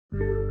I've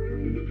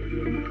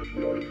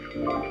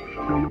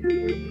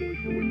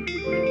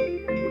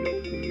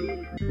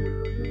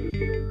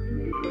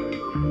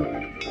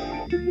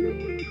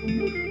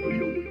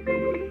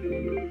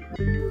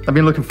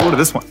been looking forward to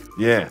this one.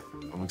 Yeah,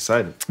 I'm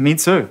excited. Me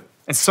too.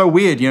 It's so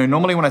weird, you know,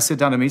 normally when I sit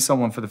down to meet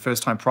someone for the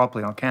first time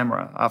properly on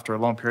camera, after a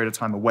long period of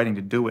time of waiting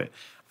to do it,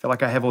 I feel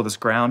like I have all this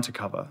ground to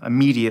cover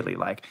immediately,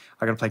 like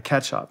I gotta play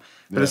catch up.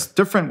 But it's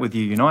different with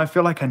you, you know, I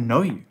feel like I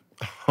know you.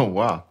 Oh,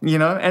 wow. You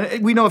know,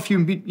 and we know a few,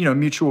 you know,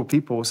 mutual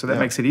people, so that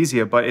makes it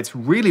easier, but it's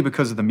really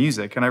because of the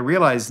music. And I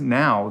realize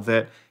now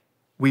that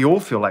we all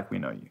feel like we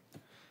know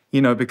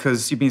you know,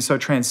 because you've been so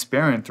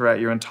transparent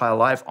throughout your entire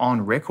life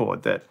on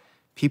record that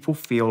people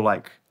feel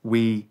like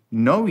we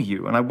know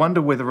you. And I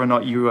wonder whether or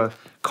not you are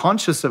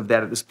conscious of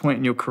that at this point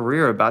in your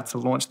career, about to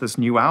launch this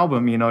new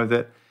album, you know,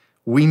 that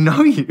we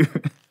know you.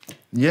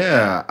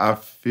 Yeah, I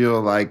feel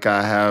like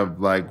I have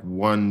like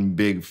one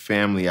big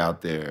family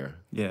out there,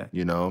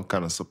 you know,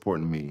 kind of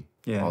supporting me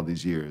all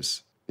these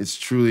years. It's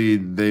truly,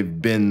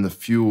 they've been the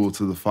fuel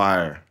to the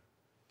fire,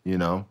 you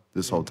know,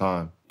 this whole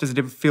time. Does it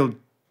ever feel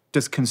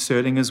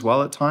disconcerting as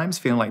well at times,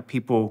 feeling like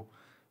people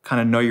kind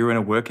of know your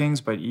inner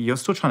workings, but you're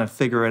still trying to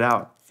figure it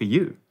out for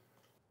you?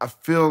 I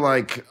feel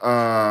like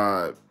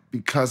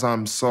because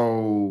I'm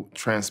so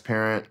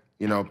transparent,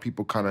 you know,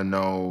 people kind of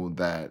know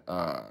that,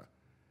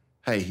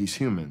 hey, he's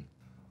human.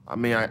 I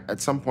mean,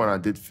 at some point I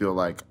did feel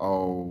like,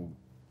 oh,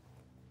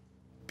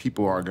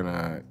 people are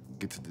gonna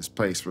get to this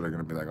place where they're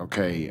gonna be like,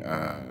 okay,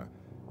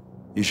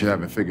 you should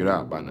have it figured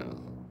out by now.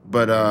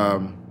 But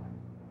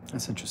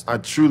that's interesting. I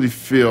truly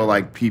feel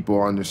like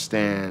people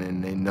understand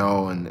and they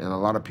know, and a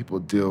lot of people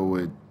deal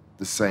with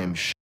the same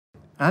shit.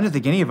 I don't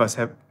think any of us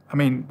have. I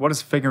mean, what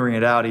does figuring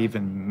it out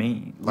even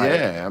mean? Like,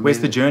 I mean, where's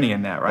the journey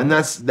in that, right? And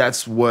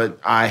that's what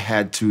I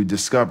had to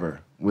discover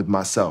with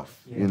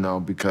myself, you know,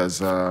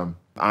 because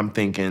I'm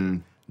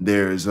thinking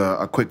there's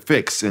a quick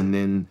fix and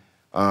then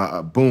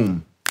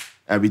boom,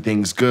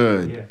 everything's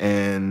good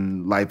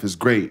and life is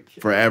great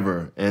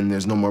forever and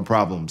there's no more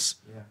problems.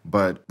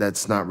 But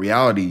that's not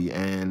reality,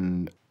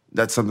 and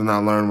that's something I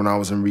learned when I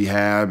was in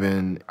rehab,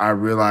 and I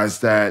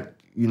realized that,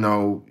 you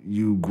know,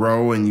 you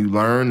grow and you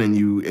learn and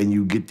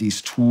you get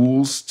these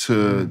tools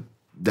to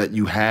that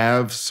you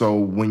have. So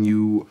when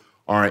you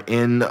are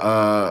in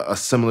a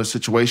similar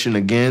situation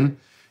again,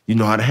 you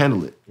know how to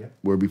handle it.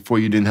 Where before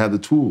you didn't have the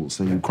tools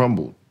and you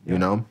crumbled, you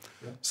know?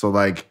 So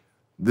like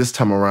this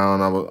time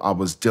around, I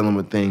was dealing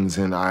with things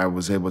and I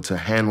was able to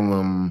handle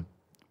them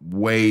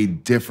way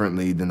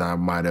differently than I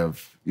might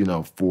have, you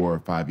know, 4 or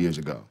 5 years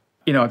ago.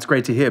 You know, it's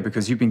great to hear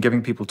because you've been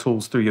giving people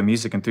tools through your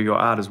music and through your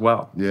art as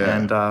well.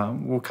 And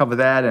we'll cover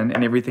that and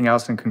everything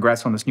else, and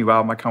congrats on this new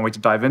album. I can't wait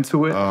to dive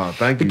into it.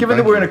 Thank you. But given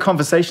that we're in a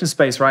conversation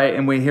space, right,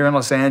 and we're here in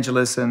Los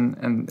Angeles,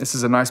 and this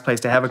is a nice place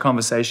to have a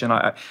conversation,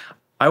 I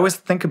always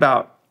think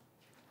about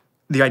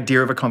the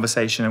idea of a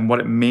conversation and what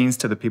it means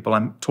to the people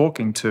I'm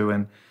talking to,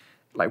 and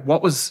like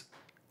what was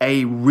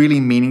a really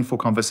meaningful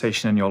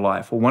conversation in your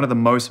life, or one of the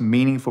most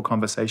meaningful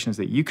conversations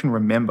that you can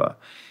remember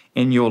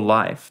in your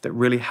life that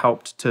really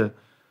helped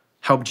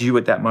you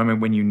at that moment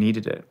when you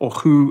needed it, or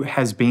who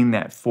has been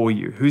that for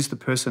you? Who's the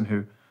person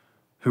who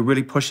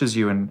really pushes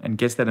you and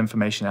gets that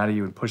information out of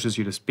you and pushes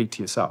you to speak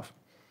to yourself?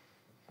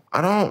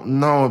 I don't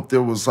know if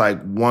there was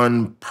like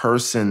one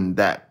person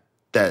that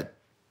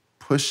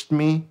pushed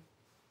me.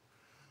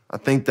 I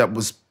think that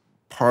was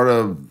part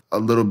of a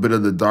little bit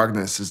of the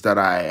darkness, is that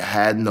I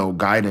had no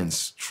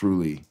guidance,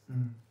 truly.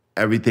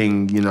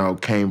 Everything, you know,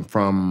 came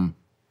from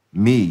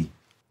me,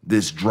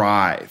 this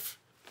drive.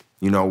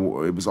 You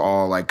know, it was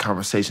all like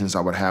conversations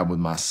I would have with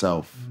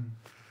myself.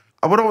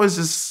 I would always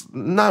just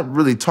not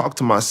really talk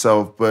to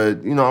myself,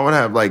 but, you know, I would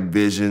have like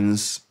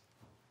visions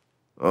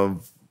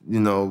of, you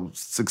know,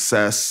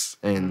 success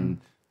and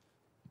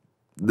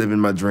living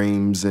my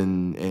dreams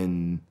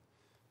and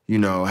you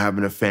know,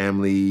 having a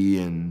family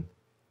and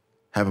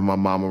having my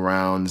mom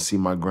around to see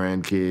my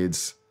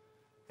grandkids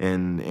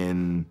and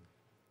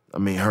I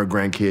mean, her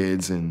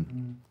grandkids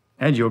and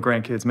your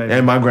grandkids, maybe.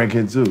 And my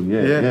grandkids too.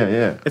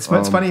 Yeah. It's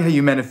funny how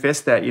you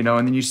manifest that, you know,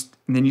 and then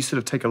you sort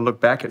of take a look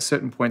back at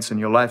certain points in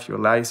your life. You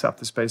allow yourself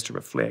the space to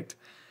reflect.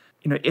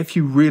 You know, if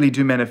you really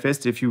do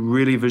manifest it, if you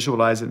really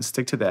visualize it and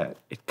stick to that,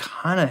 it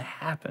kind of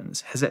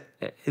happens. Is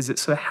it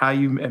sort of how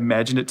you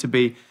imagined it to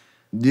be?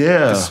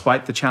 Yeah.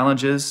 Despite the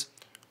challenges?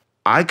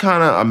 I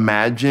kind of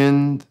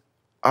imagined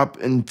up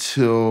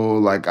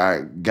until like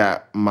I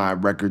got my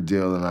record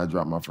deal and I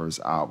dropped my first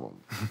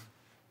album.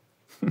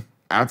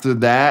 After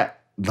that,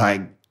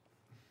 like,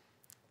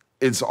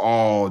 it's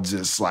all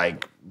just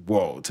like,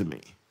 whoa to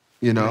me,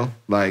 you know?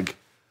 Like,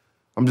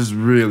 I'm just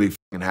really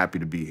fucking happy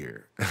to be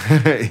here,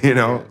 you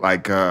know?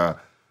 Like,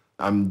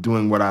 I'm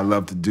doing what I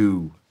love to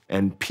do,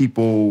 and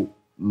people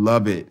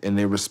love it, and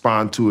they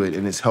respond to it,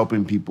 and it's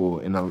helping people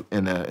in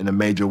a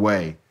major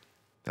way.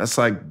 That's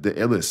like the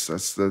illest.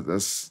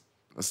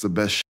 That's the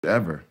best shit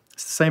ever.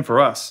 It's the same for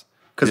us,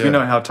 because we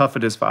know how tough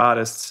it is for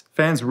artists.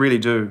 Fans really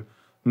do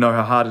know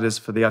how hard it is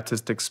for the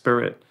artistic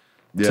spirit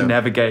to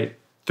navigate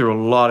through a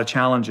lot of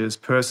challenges,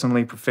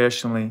 personally,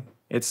 professionally,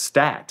 it's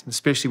stacked,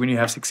 especially when you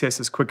have success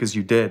as quick as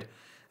you did.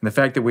 And the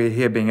fact that we're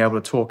here being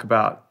able to talk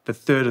about the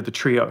third of the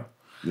trio,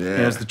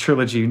 as the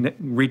trilogy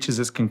reaches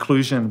its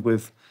conclusion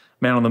with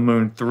Man on the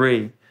Moon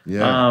 3.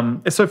 Yeah.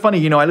 It's so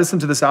funny, I listened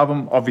to this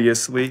album,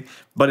 obviously,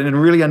 but in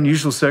really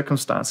unusual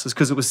circumstances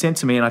because it was sent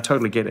to me, and I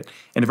totally get it,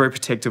 in a very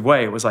protective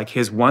way. It was like,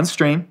 here's one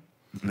stream.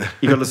 You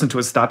got to listen to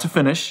it start to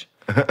finish.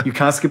 You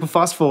can't skip or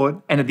fast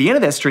forward. And at the end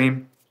of that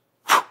stream,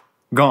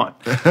 gone,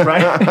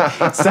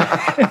 right?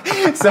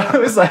 so it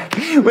was like,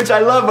 which I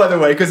love, by the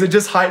way, because it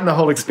just heightened the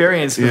whole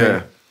experience for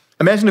me.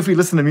 Imagine if we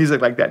listened to music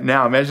like that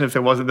now. Imagine if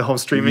there wasn't the whole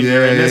streaming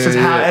era. And this is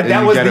how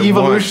that was the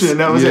evolution.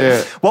 That was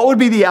it. What would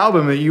be the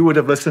album that you would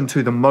have listened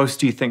to the most,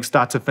 do you think,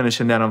 start to finish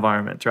in that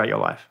environment throughout your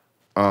life?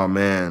 Oh,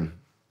 man.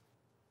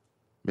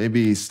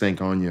 Maybe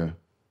Stank On Ya.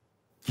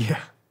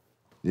 Yeah.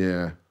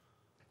 Yeah.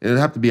 It'd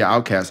have to be an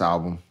Outkast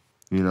album.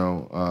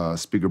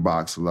 Speaker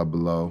Box, Love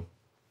Below.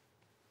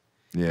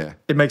 Yeah.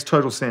 It makes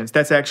total sense.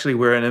 That's actually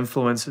where an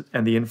influence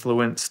and the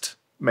influenced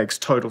makes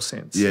total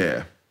sense.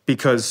 Yeah.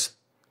 Because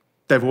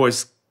they've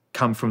always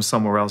come from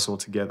somewhere else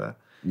altogether.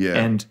 Yeah.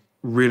 And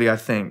really, I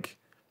think,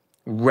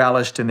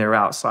 relished in their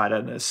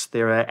outsiderness,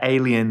 their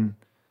alienness.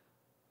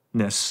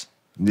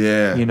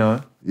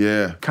 Yeah.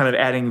 Yeah. Kind of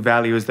adding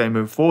value as they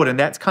move forward. And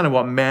that's kind of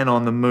what Man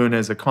on the Moon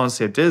as a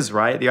concept is,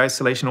 right? The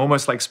isolation,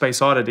 almost like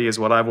Space Oddity, is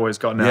what I've always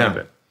gotten out of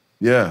it.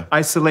 Yeah.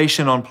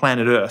 Isolation on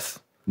planet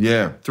Earth.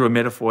 Yeah. Through a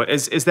metaphor.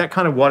 Is that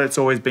kind of what it's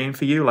always been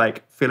for you?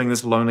 Like feeling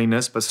this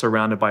loneliness, but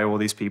surrounded by all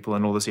these people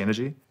and all this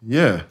energy?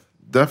 Yeah,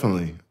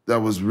 definitely.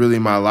 That was really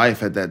my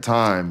life at that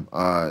time.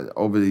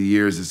 Over the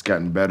years, it's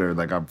gotten better.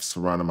 Like I've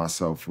surrounded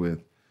myself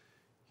with,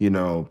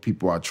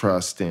 people I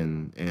trust,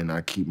 and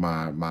I keep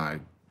my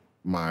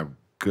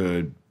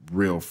good,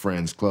 real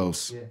friends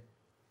close. Yeah.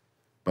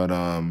 But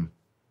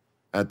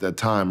at that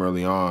time,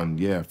 early on,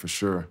 yeah, for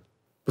sure.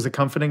 Was it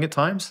comforting at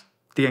times?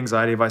 The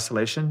anxiety of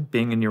isolation,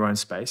 being in your own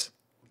space?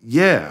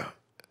 Yeah,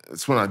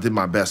 it's when I did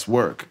my best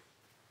work,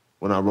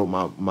 when I wrote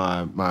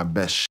my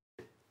best shit,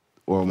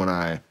 or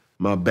when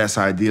my best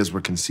ideas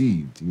were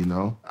conceived,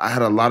 I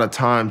had a lot of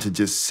time to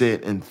just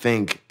sit and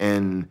think,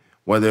 and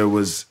whether it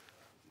was,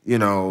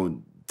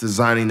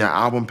 designing the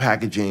album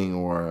packaging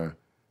or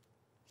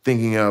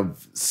thinking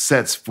of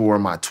sets for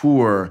my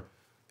tour,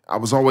 I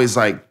was always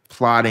like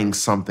plotting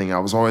something. I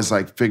was always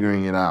like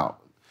figuring it out.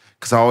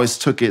 Because I always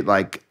took it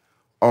like,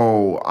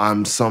 oh,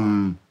 I'm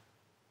some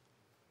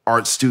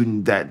art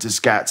student that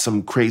just got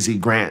some crazy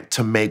grant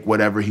to make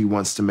whatever he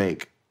wants to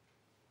make.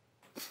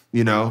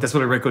 That's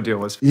what a record deal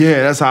was.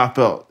 Yeah, that's how I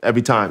felt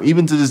every time.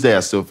 Even to this day, I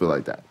still feel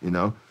like that,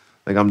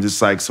 Like I'm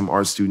just like some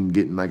art student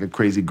getting like a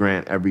crazy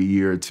grant every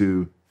year or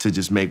two to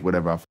just make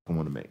whatever I fucking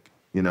want to make,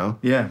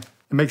 Yeah.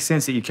 It makes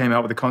sense that you came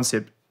out with the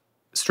concept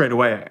straight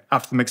away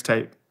after the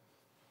mixtape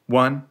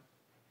 1,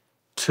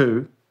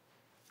 2,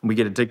 and we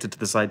get addicted to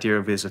this idea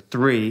of there's a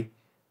 3,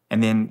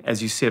 and then,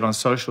 as you said on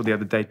social the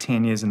other day,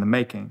 10 years in the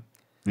making.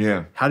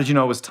 Yeah. How did you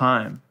know it was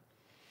time?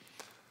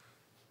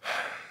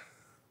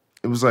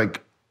 It was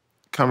like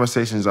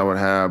conversations I would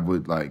have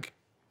with like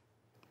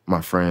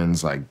my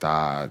friends like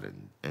Dodd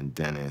and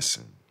Dennis,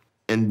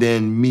 and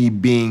then me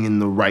being in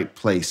the right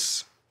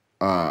place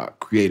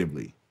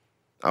creatively.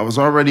 I was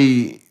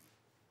already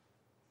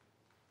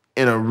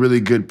in a really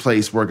good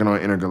place working on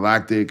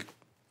Intergalactic,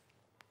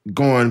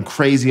 going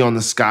crazy on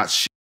the Scotch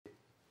shit,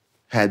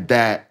 had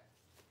that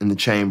in the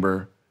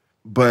chamber,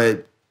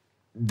 but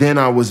then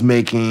I was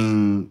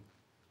making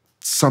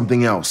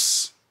something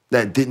else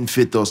that didn't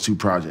fit those two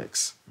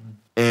projects.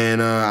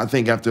 And I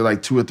think after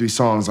like 2 or 3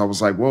 songs, I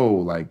was like, whoa,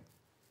 like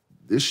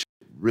this shit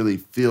really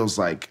feels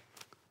like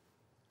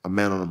a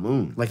Man on the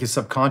Moon. Like your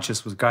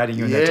subconscious was guiding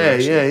you in that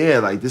direction. Yeah.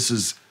 Like this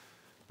is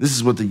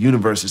what the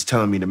universe is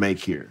telling me to make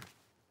here.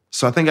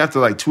 So I think after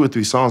like 2 or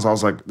 3 songs, I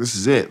was like, this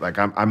is it. Like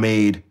I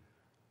made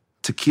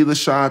Tequila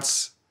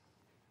Shots,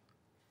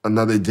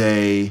 Another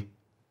Day,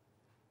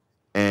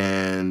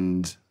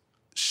 and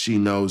She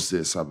Knows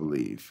This, I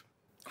believe.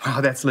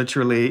 Wow, that's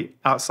literally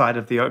outside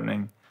of the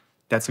opening.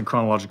 That's in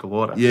chronological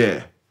order.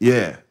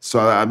 Yeah. So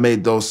I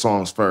made those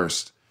songs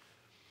first.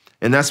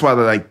 And that's why,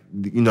 like,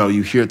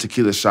 you hear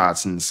Tequila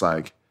Shots and it's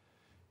like,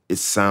 it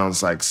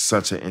sounds like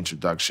such an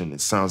introduction. It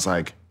sounds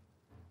like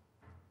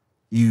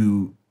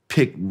you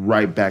pick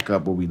right back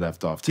up where we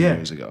left off 10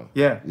 years ago.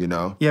 Yeah.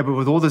 Yeah, but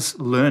with all this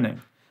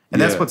learning.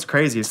 And that's what's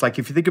crazy. It's like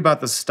if you think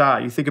about the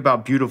start, you think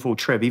about Beautiful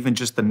Trip, even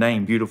just the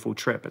name Beautiful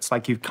Trip. It's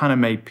like you've kind of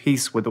made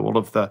peace with all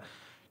of the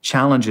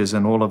challenges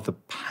and all of the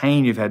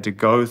pain you've had to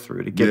go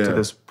through to get to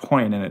this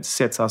point, and it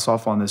sets us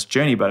off on this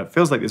journey. But it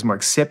feels like there's more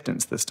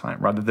acceptance this time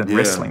rather than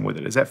wrestling with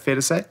it. Is that fair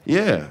to say?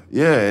 Yeah,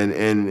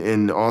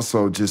 and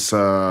also just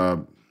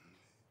not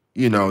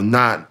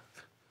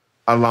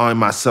allowing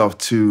myself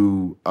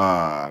to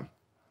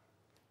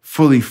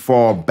fully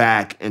fall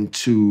back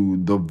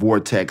into the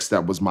vortex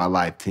that was my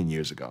life 10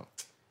 years ago,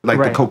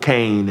 like the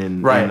cocaine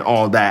and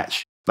all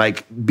that.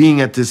 Like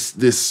being at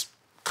this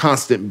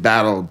constant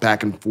battle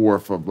back and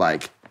forth of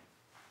like.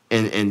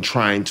 And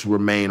trying to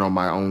remain on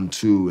my own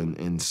too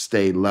and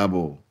stay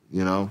level,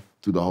 through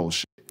the whole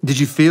shit. Did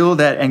you feel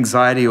that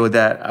anxiety or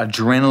that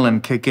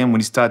adrenaline kick in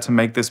when you started to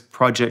make this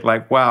project?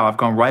 Like, wow, I've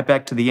gone right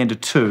back to the end of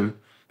 2.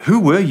 Who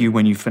were you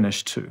when you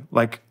finished 2?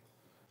 Like,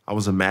 I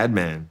was a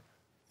madman.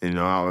 You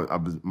know,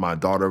 my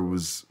daughter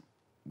was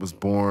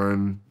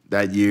born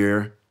that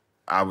year.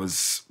 I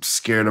was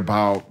scared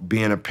about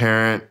being a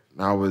parent.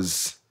 I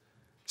was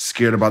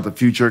scared about the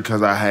future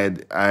because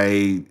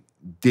I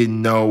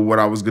didn't know what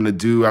I was gonna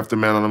do after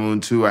Man on the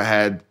Moon 2. I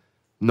had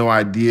no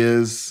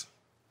ideas.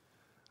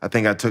 I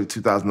think I took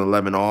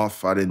 2011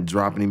 off. I didn't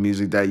drop any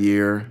music that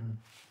year.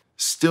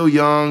 Still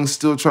young,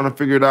 still trying to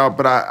figure it out,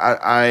 but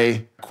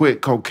I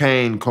quit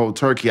cocaine cold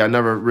turkey. I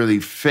never really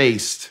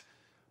faced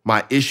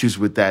my issues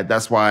with that.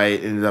 That's why I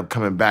ended up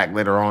coming back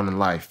later on in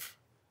life,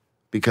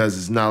 because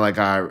it's not like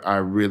I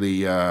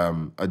really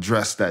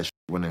addressed that shit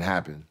when it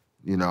happened.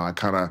 You know, I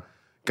kind of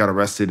got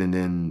arrested, and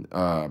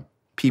then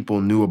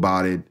people knew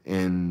about it,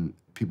 and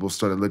people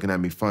started looking at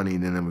me funny,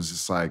 and then it was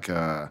just like,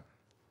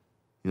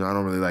 you know, I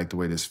don't really like the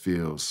way this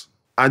feels.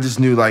 I just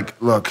knew, like,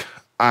 look,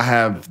 I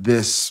have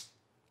this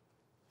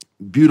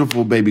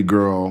beautiful baby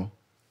girl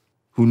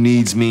who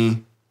needs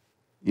me.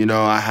 You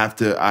know, I have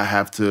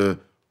to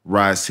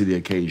rise to the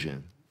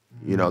occasion.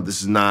 You know,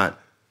 this is not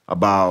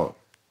about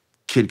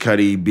Kid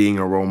Cudi being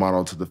a role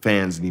model to the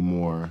fans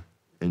anymore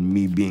and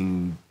me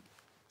being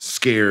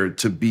scared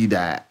to be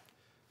that.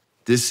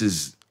 This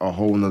is a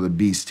whole nother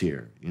beast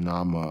here. You know,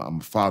 I'm a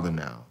father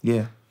now.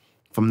 yeah.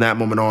 From that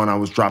moment on, I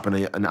was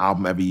dropping an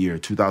album every year,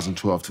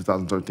 2012,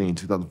 2013,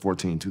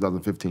 2014,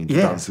 2015,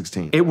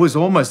 2016. It was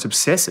almost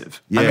obsessive.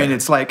 Yeah. I mean,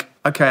 it's like,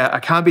 okay, I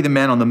can't be the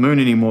man on the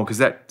moon anymore because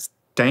that's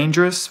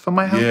dangerous for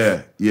my health.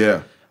 Yeah,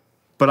 yeah,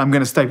 But I'm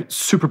going to stay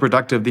super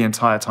productive the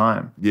entire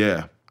time.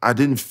 yeah. I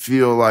didn't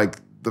feel like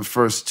the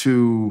first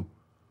 2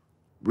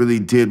 really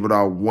did what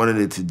I wanted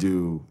it to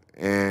do.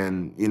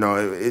 And, you know,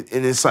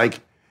 and it's like,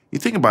 you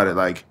think about it,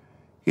 like,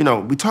 you know,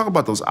 we talk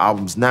about those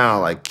albums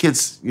now, like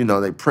kids, you know,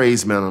 they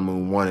praise Man on the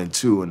Moon 1 and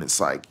 2, and it's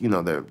like, you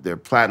know, they're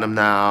platinum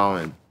now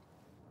and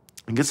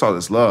gets all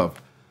this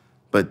love.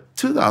 But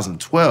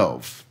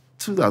 2012,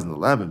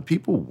 2011,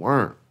 people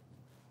weren't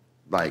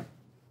like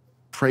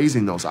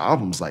praising those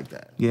albums like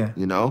that. Yeah.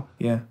 You know?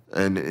 Yeah.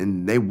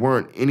 And they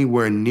weren't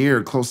anywhere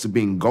near close to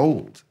being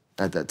gold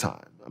at that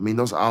time. I mean,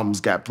 those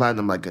albums got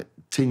platinum like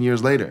 10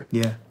 years later.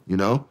 Yeah. You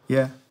know?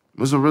 Yeah. It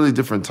was a really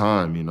different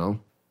time, you know?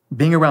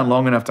 Being around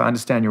long enough to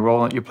understand your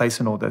role, your place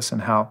in all this,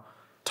 and how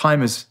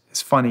time is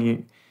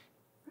funny.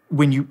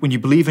 When you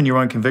believe in your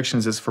own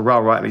convictions, as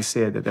Pharrell rightly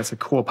said, that that's a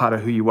core part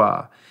of who you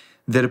are,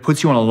 that it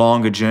puts you on a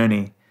longer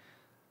journey,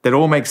 that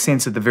all makes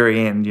sense at the very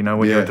end, you know,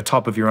 when you're at the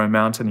top of your own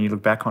mountain and you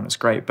look back on it's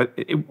great. But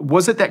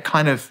was it that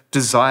kind of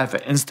desire for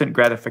instant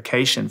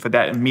gratification, for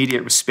that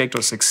immediate respect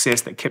or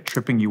success that kept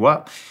tripping you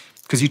up?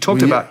 Because you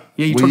talked about about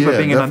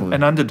being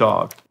an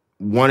underdog.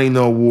 Wanting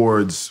the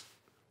awards,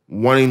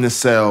 wanting the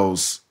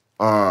sales,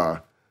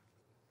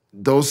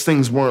 those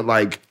things weren't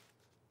like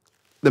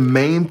the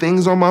main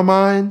things on my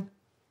mind,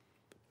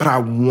 but I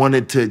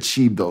wanted to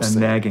achieve those things.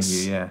 Nagging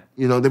you, yeah.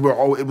 You know,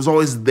 it was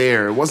always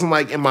there. It wasn't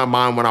like in my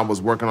mind when I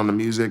was working on the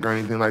music or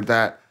anything like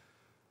that.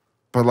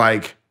 But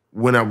like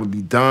when I would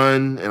be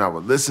done and I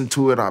would listen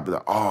to it, I'd be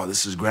like, oh,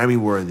 this is Grammy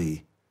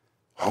worthy.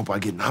 I hope I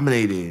get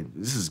nominated.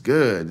 This is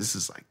good. This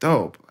is like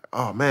dope. Like,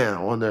 oh man,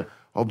 I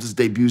hope this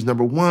debuts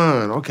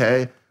 #1.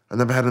 Okay. I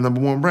never had a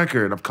 #1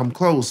 record. I've come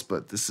close,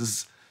 but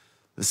let's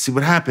see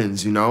what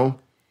happens, you know?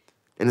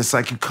 And it's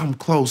like you come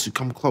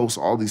close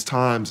all these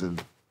times,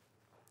 and,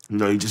 you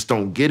know, you just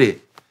don't get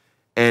it.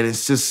 And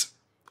it's just,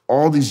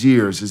 all these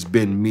years has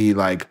been me,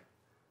 like,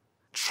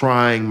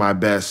 trying my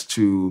best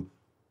to,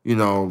 you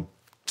know,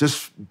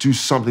 just do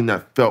something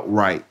that felt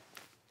right.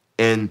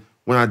 And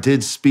when I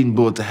did Speeding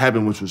Bullet to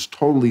Heaven, which was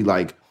totally,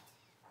 like,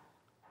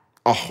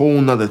 a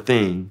whole nother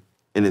thing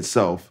in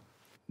itself,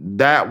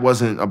 that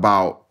wasn't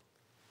about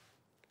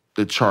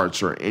the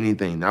charts or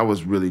anything. That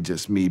was really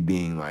just me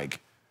being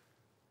like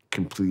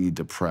completely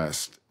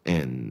depressed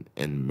and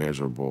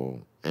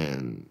miserable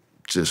and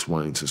just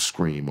wanting to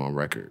scream on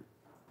record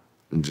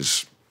and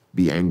just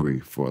be angry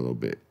for a little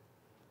bit.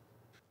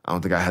 I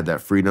don't think I had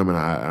that freedom, and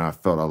I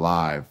felt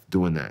alive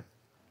doing that,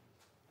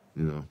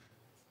 you know.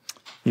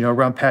 You know,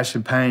 around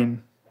Passion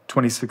Pain,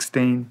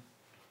 2016,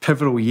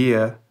 pivotal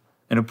year,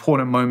 an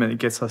important moment that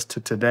gets us to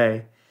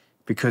today,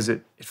 because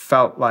it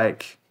felt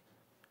like,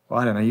 well,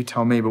 I don't know, you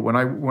tell me, but when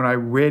I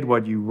read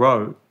what you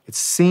wrote, it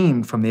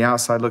seemed from the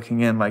outside looking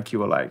in like you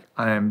were like,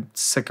 I am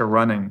sick of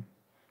running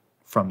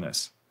from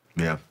this.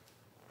 Yeah.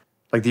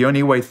 Like the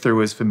only way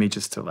through is for me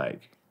just to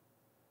like,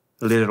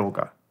 let it all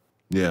go.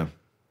 Yeah.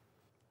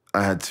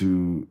 I had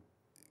to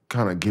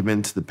kind of give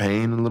in to the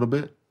pain a little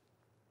bit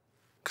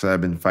because I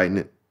had been fighting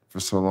it for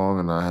so long,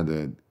 and I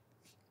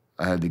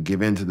had to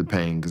give in to the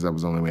pain because that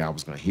was the only way I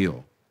was going to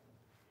heal.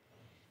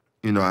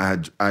 You know,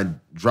 I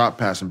dropped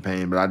Passion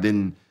Pain, but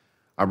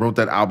I wrote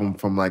that album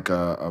from like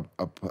a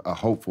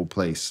hopeful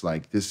place.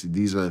 Like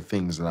these are the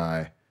things that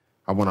I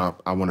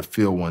want to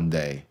feel one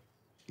day,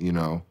 you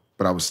know.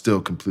 But I was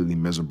still completely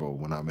miserable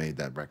when I made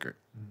that record.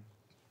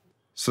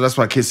 So that's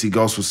why Kid Cudi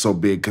Ghost was so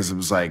big, because it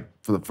was like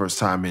for the first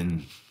time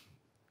in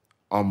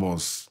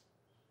almost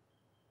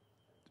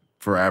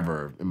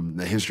forever in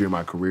the history of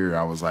my career,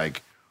 I was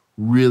like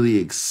really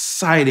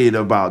excited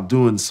about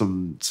doing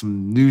some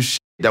new shit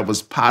that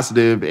was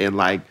positive and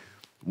like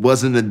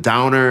wasn't a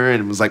downer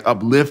and it was like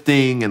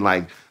uplifting. And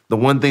like the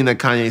one thing that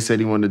Kanye said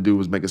he wanted to do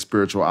was make a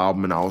spiritual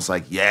album, and I was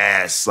like,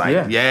 yes,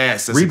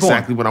 yes, that's Reborn.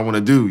 exactly what I want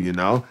to do, you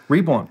know?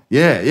 Reborn.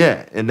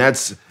 Yeah. And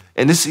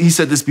this, he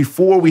said this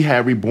before we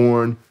had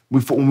Reborn.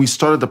 When we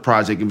started the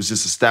project, it was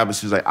just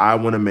established. He was like, I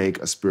want to make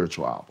a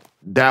spiritual album.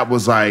 That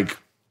was like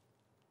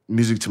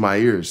music to my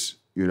ears,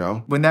 you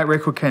know? When that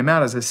record came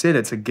out, as I said,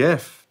 it's a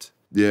gift.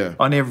 Yeah.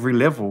 On every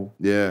level.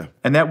 Yeah.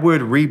 And that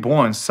word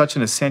reborn is such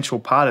an essential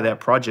part of that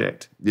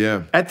project.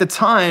 Yeah. At the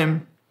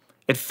time,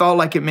 it felt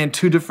like it meant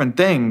two different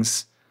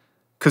things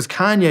because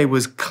Kanye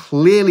was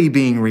clearly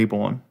being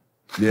reborn.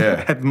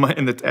 Yeah. at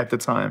the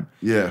time.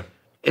 Yeah.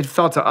 It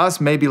felt to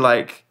us maybe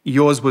like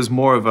yours was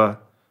more of a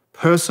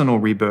personal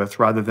rebirth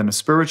rather than a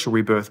spiritual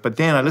rebirth. But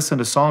then I listened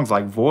to songs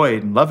like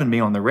Void and Loving Me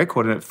on the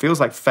record, and it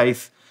feels like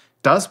faith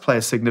does play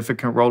a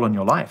significant role in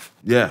your life.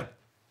 Yeah,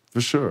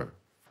 for sure.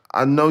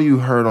 I know you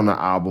heard on the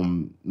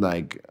album,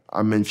 like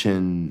I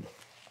mentioned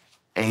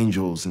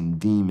angels and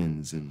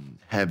demons and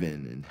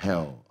heaven and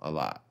hell a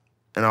lot.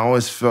 And I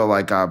always felt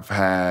like I've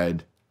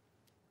had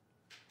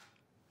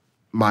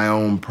my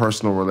own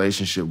personal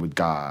relationship with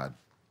God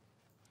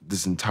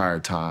this entire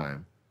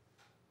time.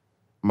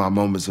 My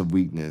moments of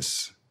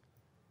weakness,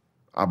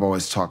 I've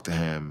always talked to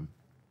him,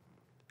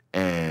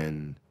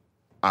 and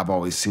I've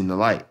always seen the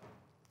light.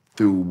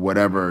 Through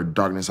whatever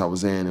darkness I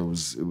was in, it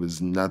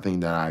was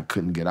nothing that I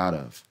couldn't get out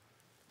of.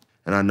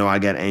 And I know I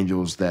got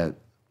angels that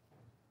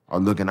are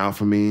looking out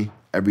for me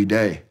every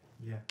day,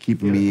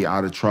 keeping me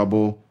out of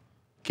trouble,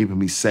 keeping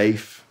me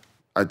safe.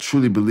 I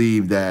truly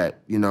believe that,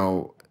 you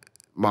know,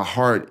 my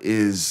heart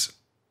is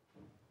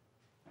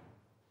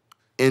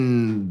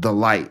in the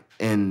light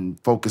and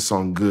focus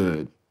on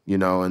good, you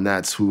know, and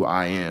that's who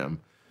I am.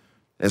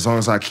 As long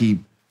as I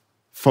keep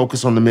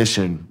focused on the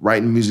mission,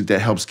 writing music that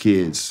helps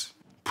kids,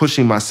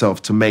 pushing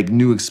myself to make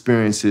new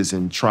experiences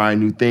and try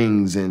new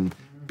things and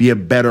be a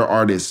better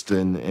artist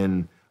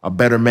and a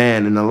better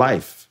man in the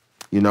life,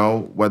 you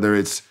know, whether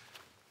it's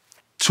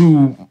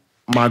to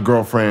my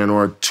girlfriend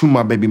or to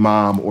my baby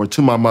mom or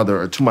to my mother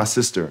or to my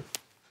sister,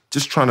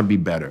 just trying to be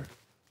better,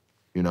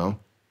 you know?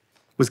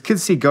 Was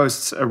Kids See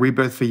Ghosts a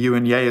rebirth for you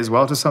and Ye as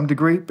well to some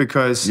degree?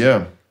 Because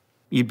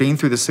you'd been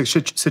through this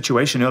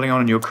situation early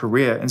on in your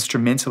career,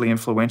 instrumentally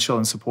influential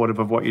and supportive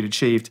of what you'd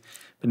achieved,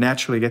 but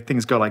naturally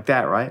things go like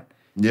that, right?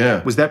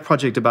 Yeah. Was that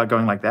project about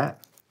going like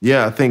that?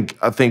 Yeah, I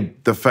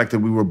think the fact that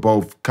we were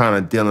both kind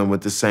of dealing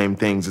with the same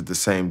things at the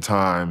same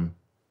time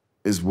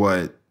is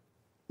what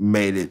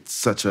made it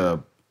such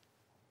a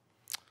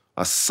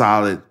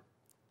solid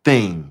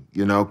thing,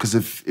 you know? Because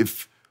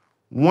if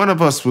one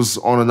of us was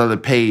on another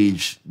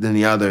page than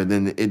the other,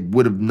 then it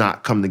would have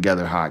not come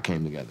together how it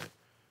came together.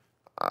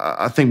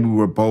 I think we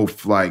were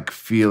both like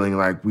feeling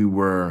like we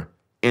were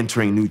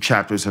entering new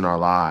chapters in our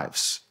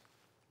lives.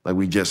 Like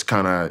we just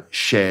kind of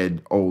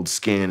shed old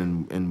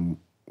skin and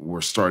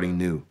we're starting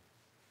new.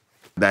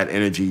 That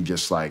energy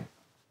just like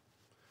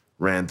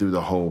ran through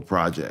the whole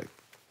project.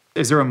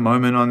 Is there a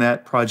moment on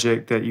that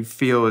project that you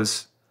feel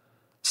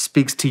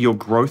speaks to your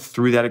growth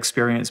through that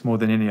experience more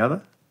than any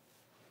other?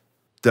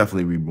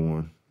 Definitely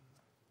Reborn.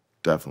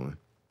 Definitely.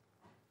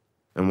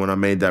 And when I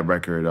made that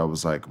record, I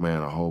was like,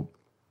 man, I hope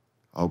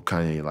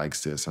Kanye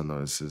likes this. I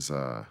know this is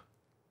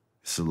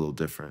it's a little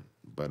different.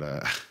 But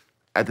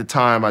at the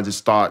time, I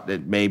just thought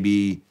that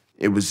maybe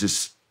it was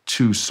just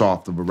too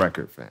soft of a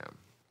record for him,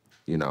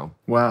 you know?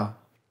 Wow.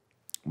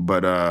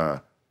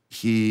 But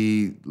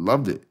he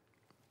loved it.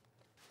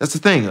 That's the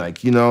thing,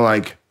 like, you know,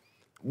 like,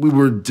 we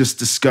were just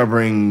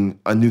discovering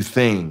a new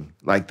thing.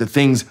 Like,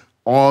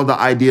 all the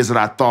ideas that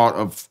I thought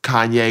of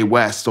Kanye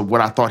West, of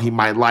what I thought he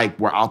might like,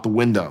 were out the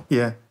window.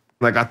 Yeah.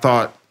 Like, I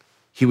thought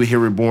he would hear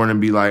Reborn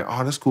and be like,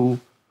 oh, that's cool.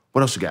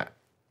 What else you got?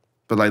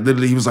 But, like,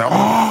 literally, he was like,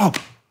 oh,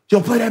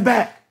 yo, play that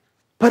back.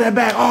 Play that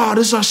back. Oh,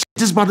 this is our shit.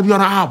 This is about to be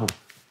on our album.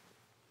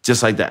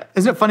 Just like that.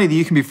 Isn't it funny that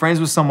you can be friends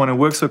with someone and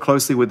work so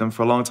closely with them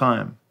for a long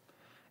time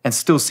and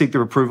still seek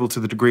their approval to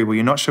the degree where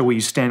you're not sure where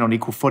you stand on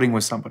equal footing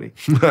with somebody?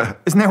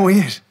 Isn't that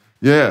weird?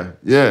 Yeah,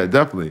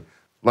 definitely.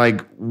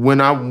 Like, when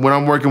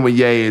I'm working with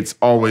Ye, it's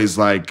always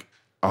like,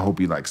 I hope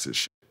he likes this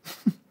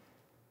shit.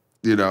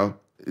 You know?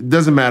 It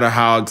doesn't matter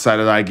how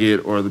excited I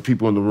get or the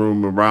people in the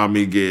room around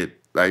me get.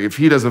 Like, if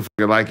he doesn't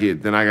fucking like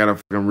it, then I gotta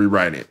fucking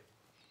rewrite it.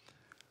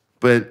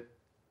 But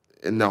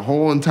in the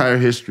whole entire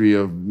history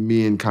of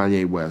me and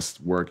Kanye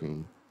West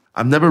working,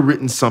 I've never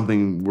written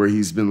something where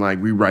he's been like,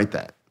 rewrite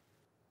that.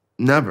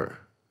 Never.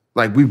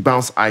 Like, we've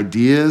bounced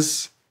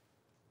ideas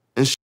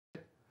and shit.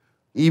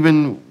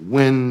 Even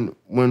when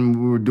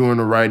we were doing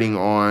the writing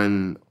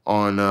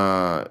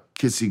on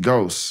Kid See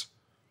Ghosts,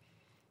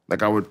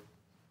 like, I would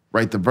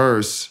write the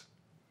verse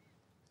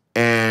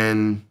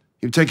and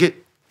he would take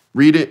it,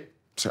 read it,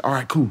 say, all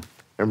right, cool,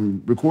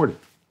 and record it.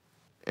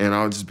 And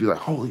I would just be like,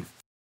 holy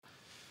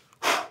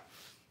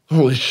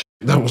shit,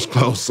 that was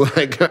close.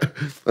 Like, I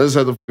just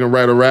had to fucking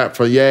write a rap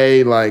for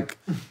Ye. Like,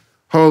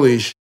 holy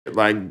shit,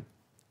 like,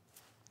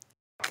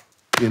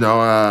 you know,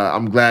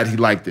 I'm glad he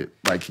liked it.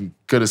 Like, he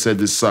could have said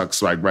this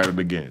sucks, like, right at the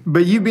beginning.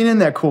 But you've been in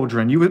that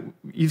cauldron.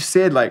 You've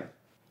said, like,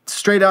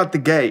 straight out the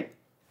gate,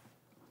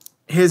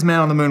 here's Man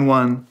on the Moon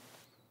 1,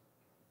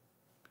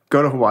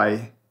 go to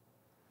Hawaii,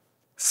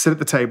 sit at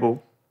the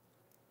table,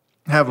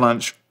 have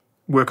lunch,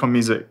 work on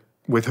music.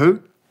 With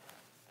who?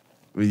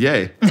 With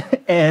Ye.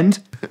 And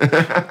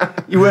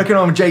you're working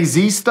on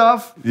Jay-Z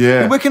stuff.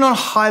 Yeah. You're working on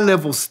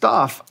high-level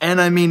stuff.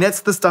 And I mean,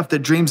 that's the stuff that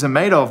dreams are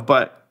made of,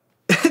 but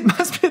it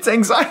must be its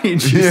anxiety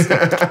inducing.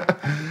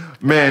 Yeah.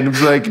 Man, it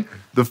was like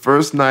the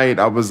first night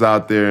I was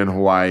out there in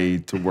Hawaii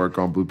to work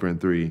on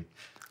Blueprint 3.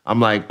 I'm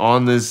like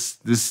on the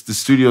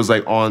studio's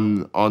like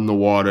on the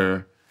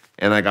water,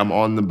 and like I'm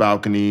on the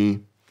balcony,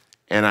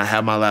 and I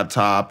have my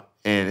laptop,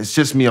 and it's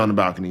just me on the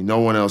balcony. No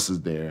one else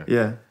is there.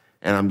 Yeah.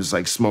 And I'm just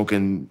like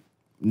smoking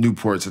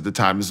Newports at the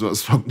time as well.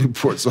 Smoke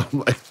Newports. So I'm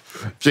like,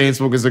 Jane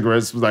smoking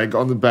cigarettes, like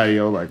on the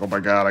patio, like, oh my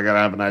God, I gotta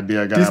have an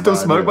idea. Do you still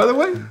smoke, by the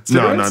way?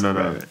 Cigarettes? No.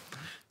 Right.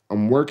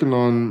 I'm working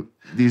on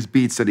these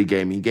beats that he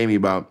gave me. He gave me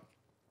about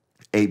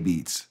 8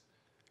 beats.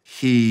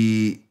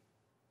 He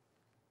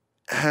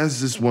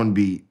has this one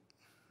beat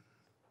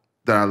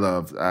that I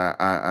love.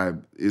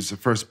 It's the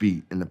first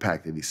beat in the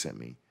pack that he sent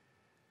me.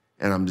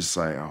 And I'm just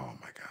like, oh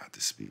my God,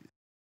 this beat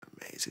is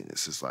amazing.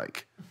 This is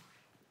like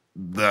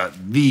the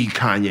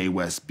Kanye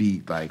West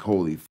beat. Like,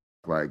 holy f,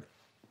 like,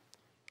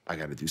 I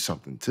gotta do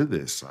something to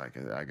this. Like,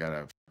 I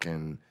gotta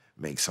fucking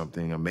make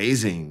something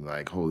amazing.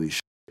 Like, holy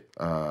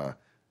shit.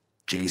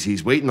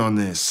 Jay-Z's waiting on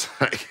this.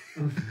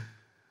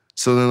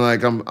 So then,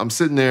 like, I'm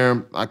sitting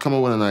there, I come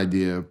up with an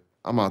idea.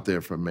 I'm out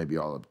there for maybe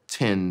all of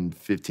 10,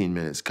 15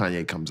 minutes.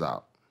 Kanye comes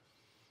out.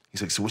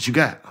 He's like, so what you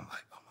got? I'm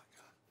like, oh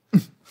my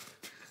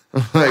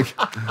God. I'm like,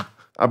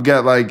 I've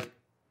got like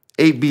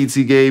 8 beats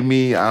he gave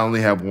me. I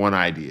only have one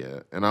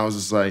idea. And I was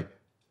just like,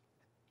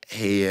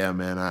 hey, yeah,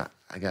 man,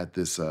 I got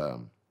this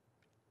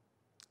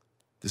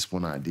this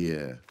one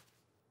idea.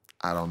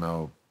 I don't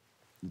know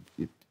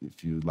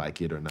if you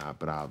like it or not,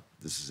 but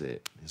this is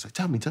it. He's like,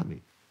 tell me.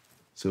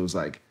 So it was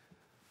like,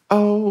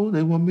 oh,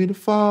 they want me to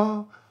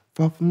fall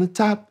from the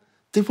top.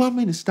 They want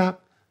me to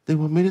stop. They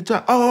want me to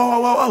drop.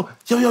 Oh,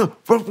 yo,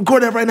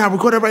 record that right now.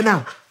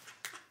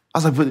 I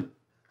was like, but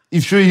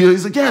you sure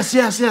he's like,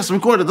 yes,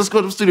 record it. Let's go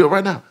to the studio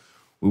right now.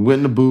 We went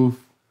in the booth.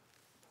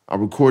 I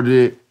recorded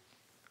it.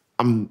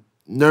 I'm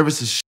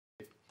nervous as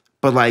shit.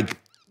 But like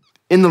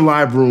in the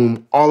live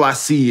room, all I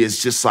see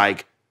is just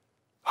like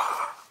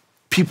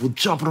people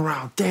jumping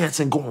around,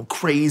 dancing, going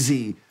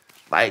crazy.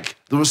 Like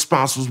the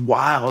response was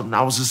wild. And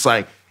I was just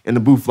like in the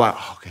booth like,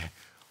 oh, okay,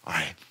 all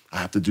right, I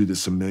have to do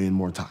this a million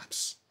more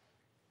times.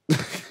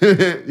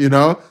 You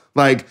know?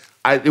 Like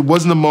it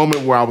wasn't a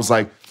moment where I was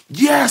like,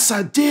 yes,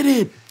 I did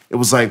it. It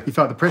was like, you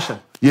felt the pressure.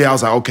 Yeah, I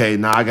was like, okay,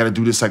 now I got to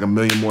do this like a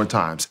million more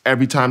times.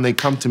 Every time they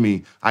come to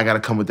me, I got to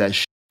come with that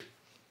shit.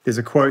 There's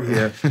a quote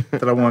here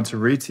that I want to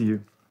read to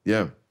you.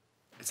 Yeah.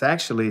 It's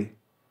actually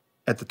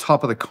at the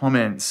top of the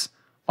comments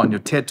on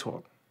your TED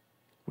Talk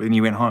when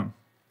you went home.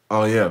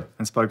 Oh, yeah.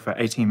 And spoke for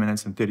 18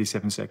 minutes and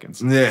 37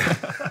 seconds. Yeah.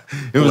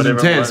 It was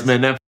intense,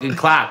 man. That fucking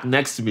clock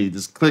next to me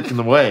just clicking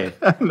away.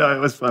 No, it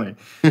was funny.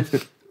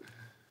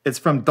 It's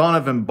from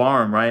Donovan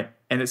Barham, right?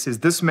 And it says,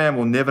 this man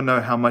will never know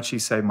how much he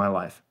saved my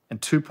life. And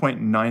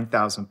 2.9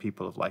 thousand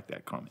people have liked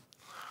that comment.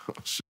 Oh,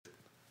 shit.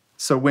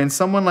 So when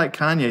someone like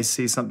Kanye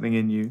sees something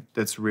in you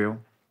that's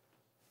real,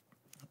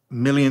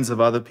 millions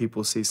of other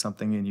people see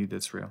something in you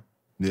that's real.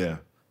 Yeah.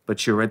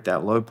 But you're at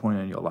that low point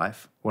in your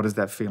life. What is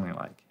that feeling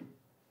like?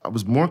 I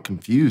was more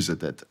confused at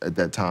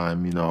that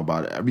time, you know,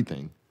 about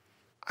everything.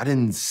 I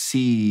didn't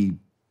see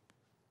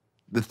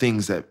the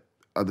things that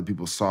other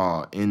people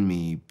saw in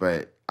me,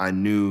 but I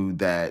knew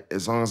that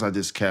as long as I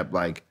just kept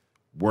like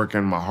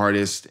working my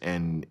hardest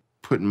and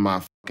putting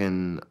my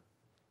fucking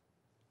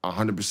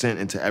 100%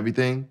 into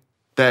everything,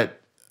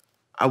 that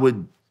I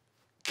would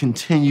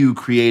continue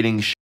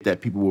creating shit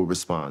that people will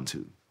respond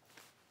to.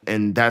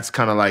 And that's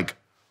kind of like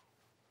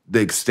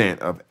the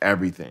extent of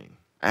everything.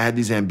 I had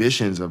these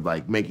ambitions of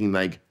like making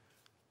like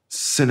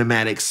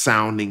cinematic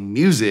sounding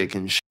music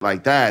and shit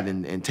like that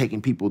and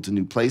taking people to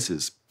new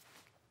places,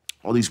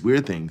 all these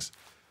weird things.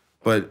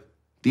 But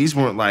these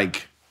weren't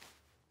like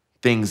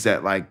things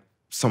that like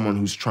someone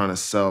who's trying to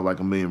sell like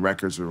 1 million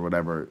records or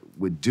whatever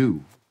would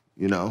do,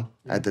 you know,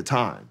 at the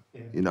time.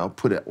 Yeah. You know,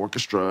 put an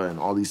orchestra and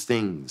all these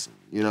things,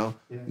 you know?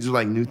 Yeah. These are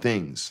like new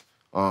things.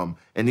 And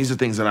these are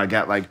things that I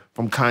got like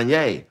from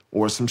Kanye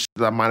or some shit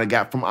that I might have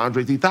got from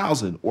Andre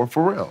 3000 or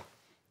Pharrell.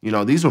 You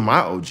know, these were my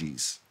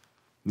OGs,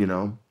 you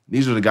know?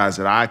 These are the guys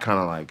that I kind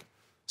of like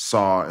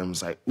saw and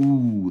was like,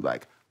 ooh,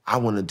 like I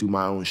want to do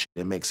my own shit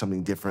and make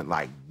something different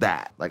like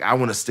that. Like I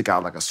want to stick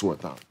out like a sore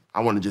thumb. I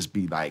want to just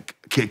be like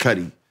Kid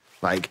Cudi,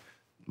 like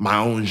my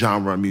own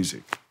genre of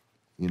music,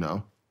 you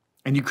know?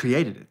 And you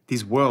created it,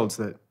 these worlds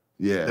that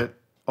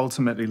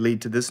ultimately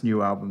lead to this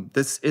new album.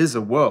 This is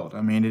a world.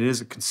 I mean, it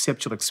is a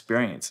conceptual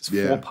experience. It's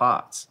 4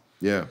 parts.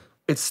 Yeah.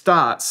 It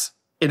starts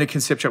in a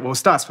conceptual, well, it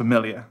starts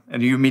familiar,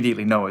 and you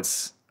immediately know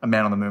it's a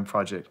Man on the Moon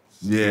project.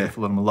 Yeah.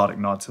 Beautiful little melodic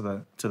nod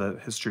to the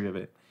history of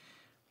it.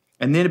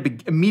 And then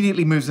it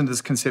immediately moves into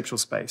this conceptual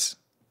space,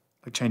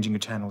 like changing your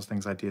channels,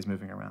 things, ideas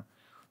moving around.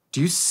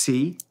 Do you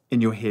see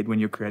in your head when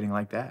you're creating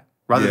like that?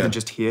 Rather than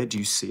just hear, do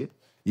you see it?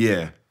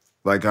 Yeah.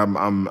 Like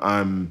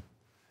I'm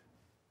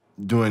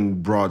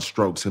doing broad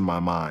strokes in my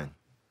mind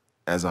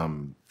as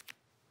I'm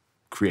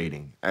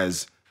creating.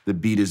 As the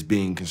beat is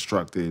being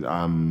constructed,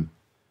 I'm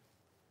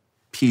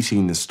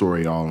piecing the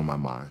story all in my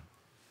mind.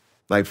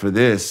 Like for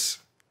this,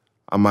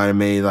 I might have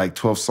made like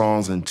 12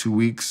 songs in 2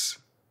 weeks.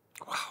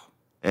 Wow.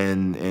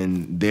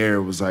 And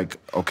there was like,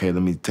 okay,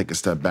 let me take a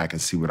step back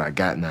and see what I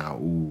got now.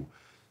 Ooh,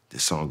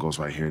 this song goes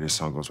right here, this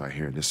song goes right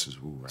here, this is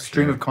ooh, right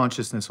Stream here. of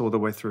consciousness all the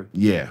way through.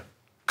 Yeah.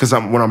 Because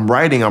when I'm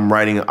writing,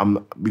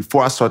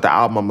 before I start the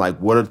album, I'm like,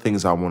 what are the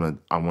things I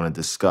wanna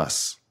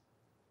discuss?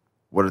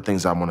 What are the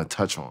things I wanna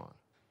touch on?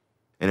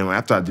 And then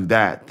after I do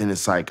that, then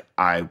it's like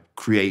I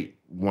create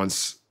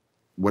once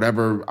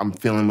whatever I'm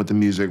feeling with the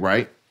music,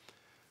 right?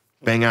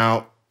 Bang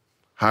out,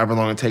 however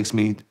long it takes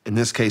me. In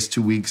this case,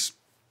 2 weeks.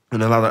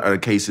 In a lot of other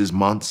cases,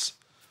 months.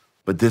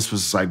 But this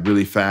was like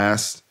really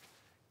fast.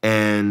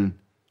 And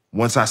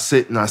once I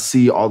sit and I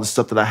see all the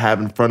stuff that I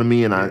have in front of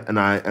me, and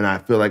I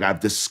feel like I've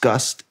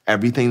discussed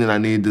everything that I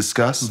need to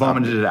discuss,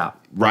 Vomited it out.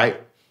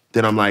 right?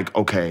 Then I'm like,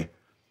 okay,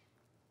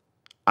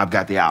 I've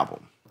got the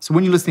album. So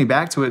when you're listening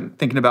back to it,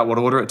 thinking about what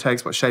order it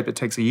takes, what shape it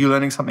takes, are you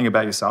learning something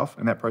about yourself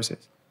in that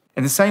process?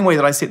 In the same way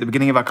that I said at the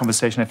beginning of our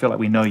conversation, I feel like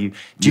we know you.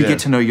 Do you get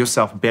to know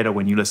yourself better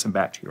when you listen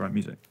back to your own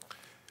music?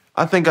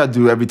 I think I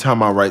do every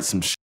time I write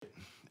some shit.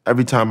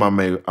 Every time I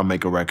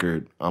make a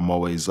record, I'm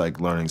always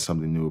like learning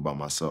something new about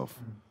myself.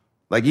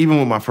 Like even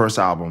with my first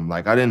album,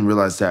 like I didn't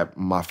realize that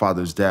my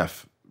father's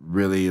death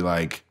really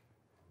like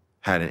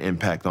had an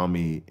impact on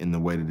me in the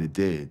way that it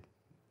did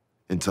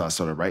until I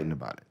started writing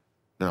about it.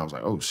 Then I was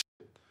like, oh shit,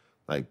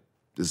 like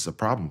this is a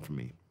problem for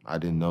me. I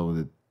didn't know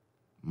that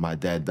my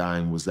dad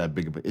dying was that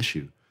big of an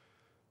issue.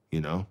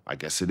 You know, I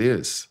guess it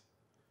is.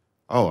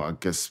 Oh, I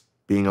guess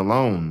being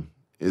alone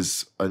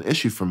is an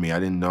issue for me. I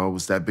didn't know it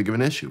was that big of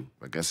an issue.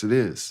 I guess it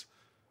is.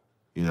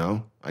 You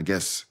know, I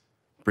guess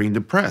being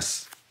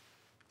depressed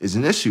is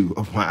an issue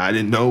of why I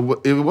didn't know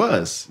what it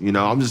was. You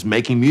know, I'm just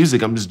making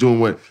music. I'm just doing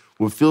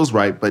what feels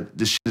right, but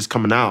this shit is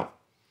coming out.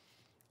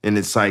 And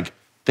it's like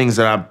things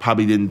that I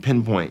probably didn't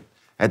pinpoint.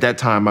 At that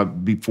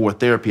time, before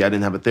therapy, I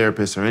didn't have a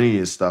therapist or any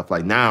of this stuff.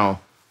 Like now,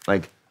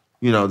 like,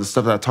 you know, the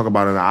stuff that I talk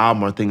about in the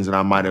album are things that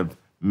I might have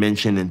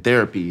mentioned in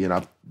therapy and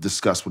I've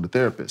discussed with the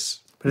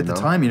therapist. But at the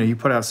time, you know, you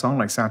put out a song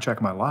like Soundtrack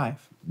of My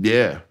Life.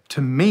 Yeah.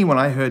 To me, when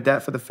I heard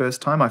that for the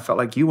first time, I felt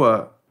like you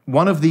were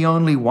one of the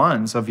only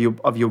ones of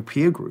your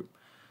peer group,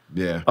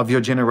 Yeah. of your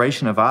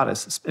generation of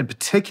artists, in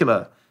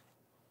particular,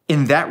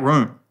 in that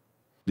room,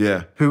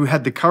 Yeah. who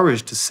had the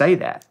courage to say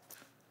that.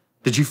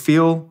 Did you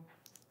feel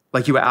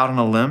like you were out on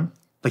a limb,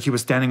 like you were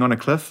standing on a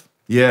cliff?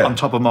 Yeah. On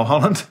top of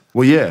Mulholland?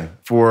 Well, yeah.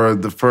 For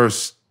the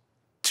first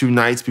 2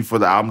 nights before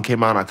the album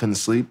came out, I couldn't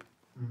sleep.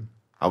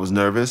 I was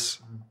nervous.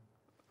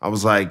 I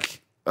was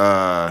like,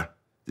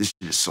 this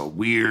shit is so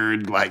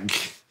weird.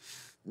 Like,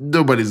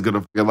 nobody's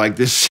gonna feel like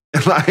this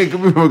shit. Like,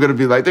 people are gonna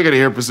be like, they're gonna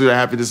hear Pursuit of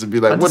Happiness and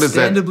be like, what is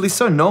that? Understandably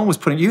so. No one was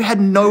putting, you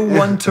had no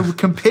one to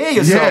compare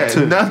yourself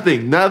to.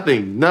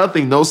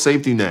 Nothing, no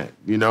safety net,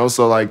 you know?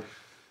 So like,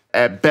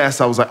 at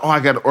best, I was like, oh,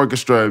 I got an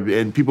orchestra,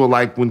 and people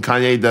like when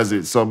Kanye does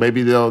it, so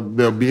maybe they'll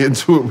be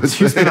into it.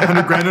 With You spent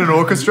 $100 grand in an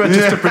orchestra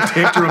just to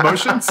protect your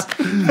emotions?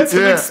 That's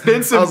an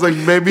expensive... I was like,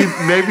 maybe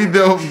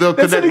they'll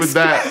connect with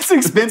that. That's an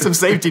expensive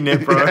safety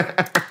net, bro.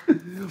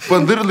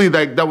 But literally,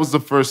 like, that was the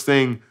first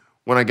thing,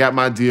 when I got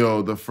my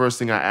deal, the first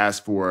thing I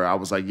asked for, I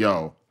was like,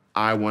 yo,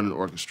 I want an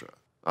orchestra.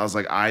 I was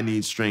like, I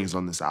need strings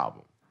on this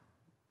album.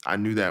 I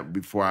knew that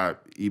before I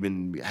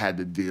even had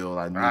the deal.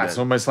 I knew that. It's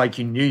almost like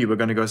you knew you were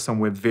going to go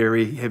somewhere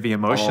very heavy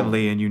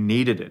emotionally and you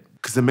needed it.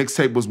 Because the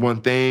mixtape was one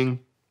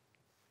thing.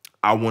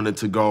 I wanted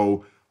to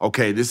go,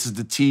 okay, this is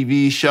the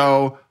TV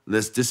show.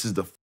 This is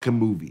the fucking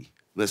movie.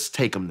 Let's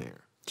take them there.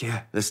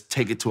 Yeah. Let's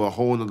take it to a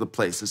whole nother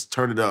place. Let's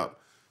turn it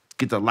up.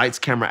 Get the lights,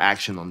 camera,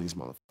 action on these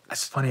motherfuckers.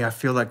 It's funny. I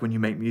feel like when you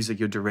make music,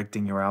 you're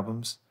directing your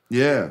albums.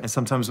 Yeah. And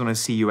sometimes when I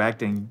see you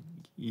acting,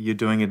 you're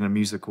doing it in a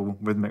musical,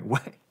 rhythmic way.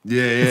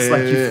 Yeah, It's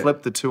like you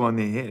flip the two on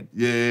their head.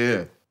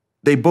 Yeah.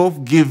 They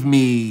both give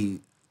me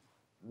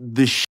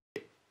the shit,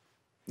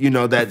 you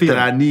know, that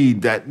I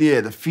need.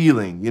 The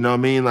feeling, you know what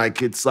I mean?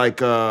 Like, it's like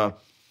the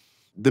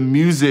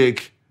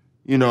music,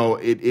 you know,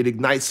 it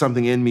ignites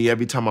something in me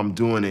every time I'm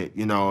doing it.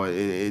 You know,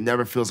 it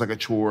never feels like a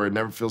chore. It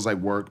never feels like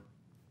work.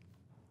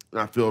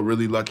 And I feel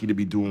really lucky to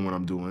be doing what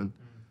I'm doing.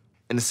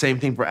 And the same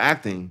thing for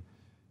acting.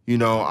 You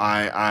know,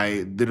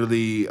 I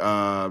literally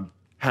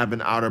have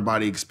an outer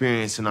body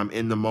experience, and I'm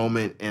in the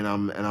moment, and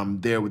I'm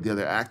there with the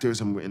other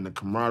actors, and we're in the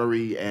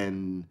camaraderie,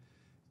 and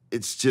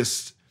it's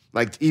just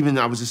like, even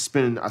I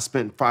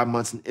spent 5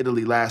 months in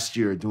Italy last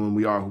year doing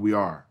We Are Who We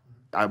Are.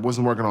 I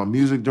wasn't working on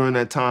music during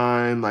that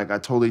time. Like, I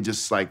totally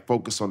just like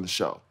focused on the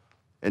show.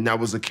 And that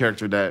was a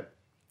character that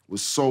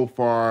was so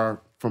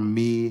far from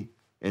me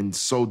and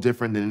so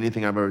different than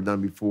anything I've ever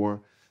done before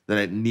that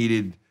it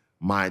needed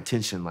my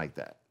attention like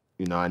that.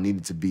 You know, I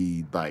needed to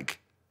be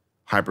like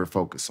hyper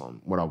focused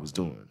on what I was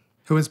doing.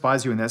 Who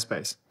inspires you in that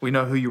space? We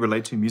know who you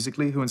relate to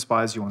musically. Who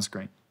inspires you on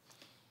screen?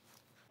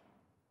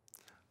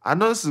 I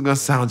know this is gonna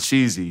sound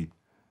cheesy,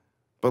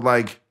 but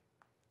like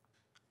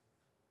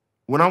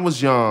when I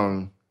was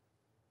young,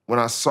 when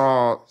I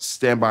saw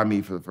Stand By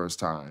Me for the first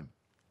time,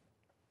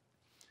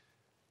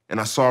 and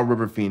I saw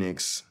River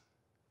Phoenix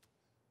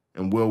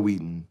and Will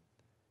Wheaton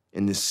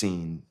in this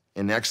scene,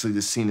 and actually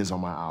this scene is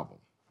on my album.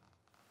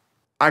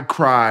 I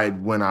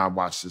cried when I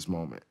watched this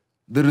moment.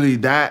 Literally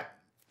that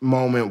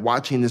moment,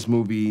 watching this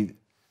movie,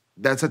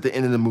 that's at the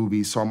end of the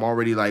movie, so I'm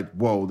already like,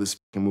 whoa, this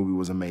fucking movie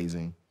was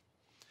amazing.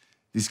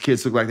 These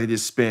kids look like they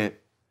just spent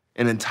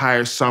an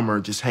entire summer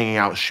just hanging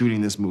out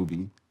shooting this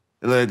movie.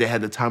 And then they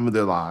had the time of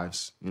their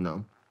lives, you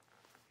know?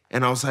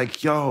 And I was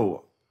like,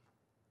 yo,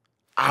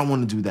 I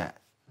want to do that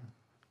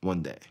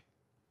one day.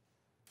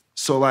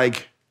 So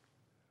like,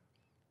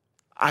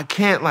 I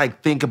can't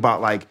like think about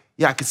like,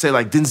 yeah, I could say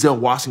like Denzel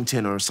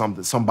Washington or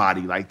something,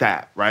 somebody like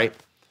that, right?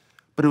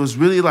 But it was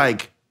really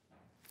like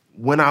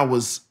when I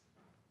was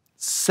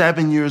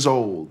 7 years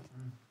old,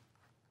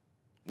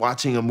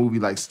 watching a movie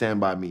like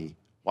Stand By Me,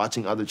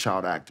 watching other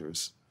child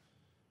actors,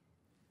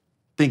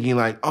 thinking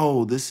like,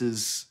 oh, this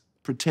is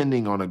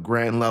pretending on a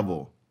grand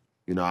level.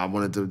 You know, I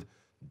wanted to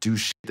do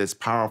shit that's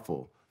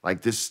powerful.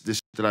 Like this shit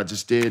that I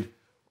just did,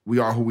 We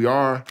Are Who We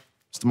Are,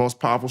 it's the most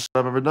powerful shit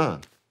I've ever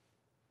done.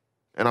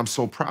 And I'm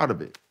so proud of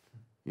it,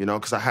 you know,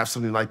 because I have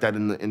something like that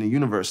in the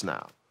universe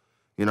now.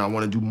 You know, I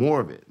want to do more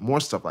of it, more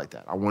stuff like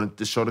that. I wanted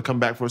the show to come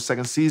back for a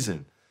second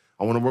season.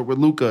 I want to work with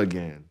Luca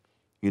again.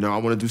 You know, I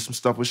want to do some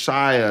stuff with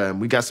Shia,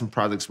 and we got some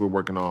projects we're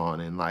working on,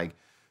 and like,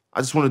 I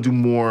just want to do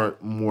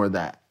more of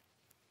that,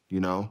 you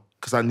know,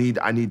 because I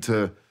need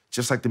to,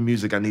 just like the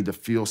music, I need to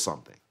feel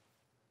something.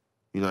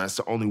 You know, that's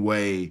the only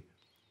way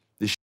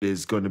this shit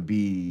is going to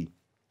be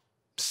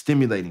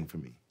stimulating for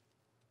me.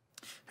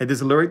 Hey,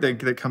 there's a lyric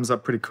that comes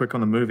up pretty quick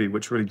on the movie,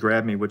 which really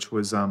grabbed me, which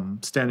was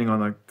standing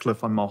on a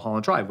cliff on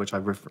Mulholland Drive, which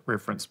I've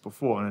referenced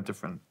before in a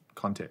different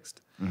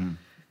context. Mm-hmm.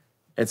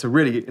 It's a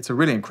really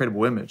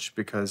incredible image,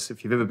 because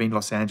if you've ever been to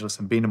Los Angeles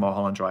and been to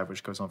Mulholland Drive,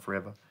 which goes on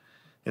forever,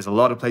 there's a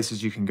lot of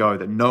places you can go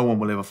that no one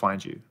will ever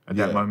find you at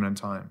that moment in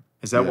time.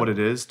 Is that what it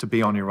is, to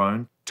be on your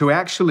own? To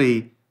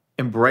actually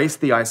embrace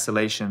the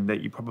isolation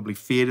that you probably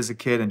feared as a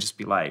kid and just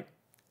be like,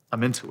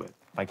 I'm into it.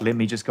 Like, let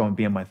me just go and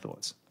be in my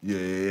thoughts.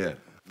 Yeah.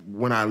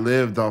 When I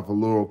lived off of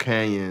Laurel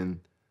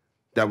Canyon,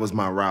 that was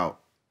my route.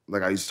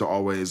 Like, I used to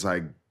always,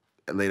 like,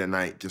 late at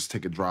night, just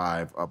take a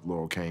drive up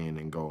Laurel Canyon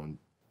and go and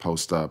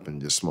post up and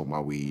just smoke my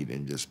weed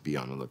and just be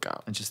on the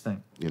lookout. And just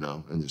think. You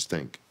know, and just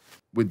think.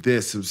 With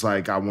this, it was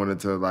like I wanted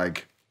to,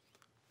 like,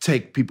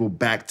 take people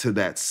back to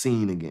that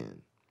scene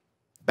again.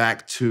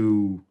 Back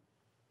to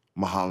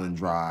Mulholland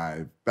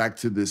Drive, back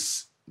to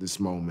this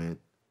moment,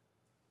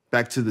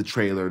 back to the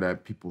trailer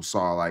that people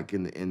saw, like,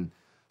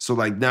 so,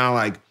 like, now,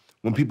 like,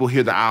 when people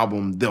hear the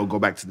album, they'll go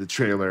back to the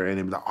trailer and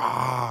they'll be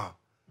like,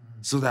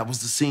 so that was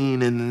the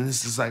scene, and then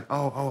this is like,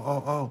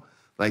 oh.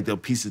 Like, they'll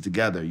piece it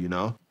together, you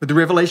know? But the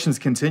revelations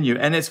continue,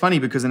 and it's funny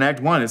because in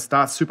Act 1, it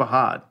starts super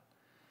hard.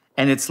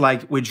 And it's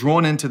like we're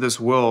drawn into this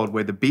world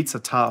where the beats are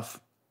tough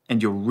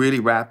and you're really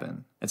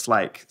rapping. It's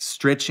like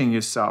stretching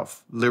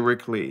yourself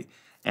lyrically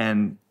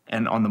and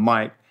on the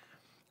mic,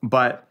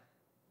 but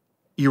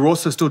you're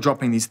also still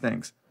dropping these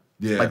things.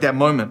 Yeah. Like that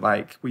moment,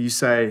 like where you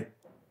say,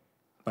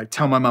 like,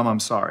 tell my mom I'm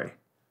sorry.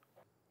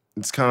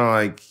 It's kind of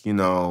like, you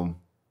know,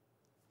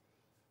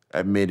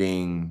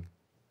 admitting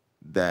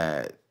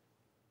that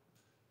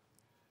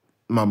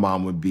my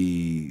mom would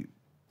be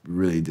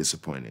really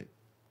disappointed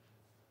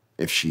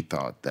if she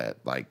thought that,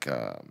 like,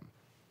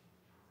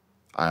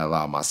 I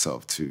allowed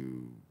myself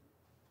to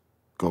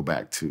go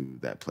back to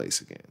that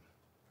place again,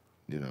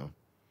 you know?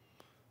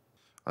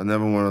 I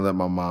never want to let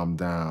my mom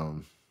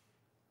down.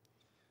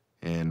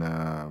 And,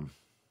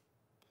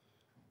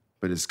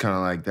 but it's kind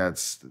of like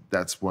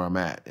that's where I'm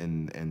at.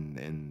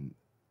 And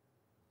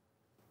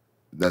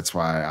that's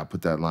why I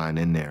put that line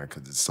in there,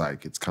 because it's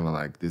like, it's kind of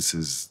like, this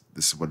is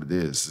what it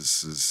is.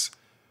 This is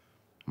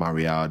my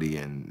reality,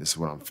 and this is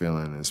what I'm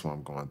feeling, and this is what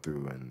I'm going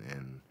through,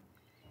 and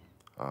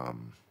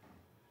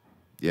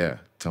yeah,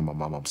 tell my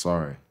mom I'm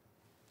sorry.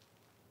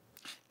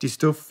 Do you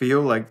still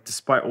feel like,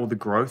 despite all the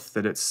growth,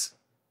 that it's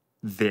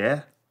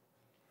there,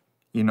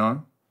 you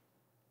know?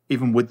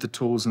 Even with the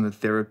tools and the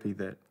therapy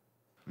that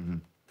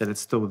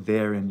it's still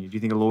there in you? Do you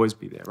think it'll always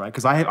be there, right?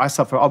 Because I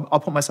suffer, I'll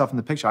put myself in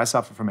the picture, I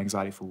suffer from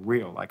anxiety for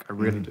real, like I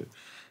really do.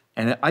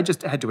 And I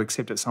just had to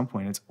accept at some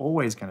point, it's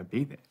always gonna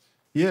be there.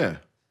 Yeah,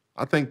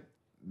 I think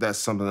that's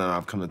something that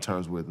I've come to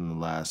terms with in the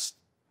last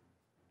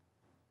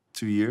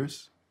 2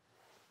 years.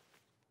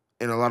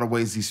 In a lot of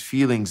ways, these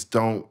feelings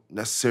don't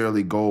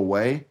necessarily go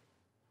away.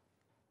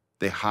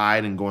 They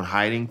hide and go in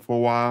hiding for a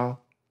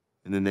while,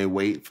 and then they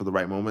wait for the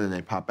right moment and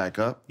they pop back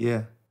up.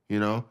 Yeah. You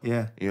know?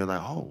 Yeah. And you're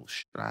like, oh,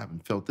 shit, I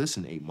haven't felt this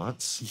in 8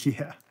 months.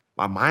 Yeah.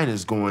 My mind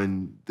is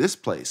going this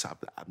place. I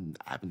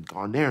haven't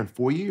gone there in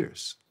 4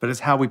 years. But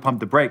it's how we pump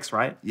the brakes,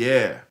 right?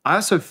 Yeah. I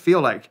also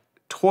feel like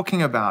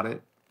talking about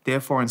it,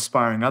 therefore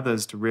inspiring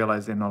others to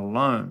realize they're not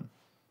alone,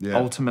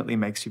 ultimately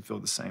makes you feel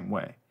the same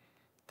way.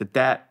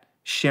 That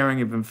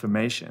sharing of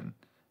information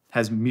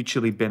has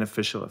mutually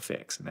beneficial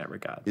effects in that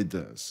regard. It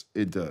does.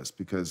 It does,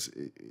 because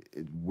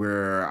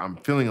where I'm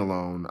feeling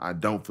alone, I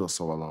don't feel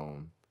so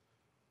alone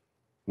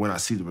when I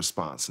see the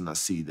response and I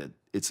see that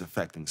it's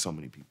affecting so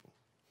many people.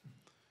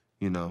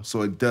 You know,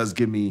 so it does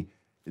give me,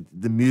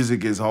 the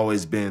music has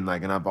always been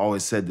like, and I've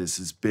always said this,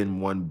 it's been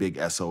one big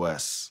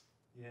SOS,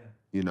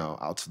 you know,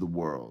 out to the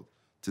world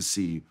to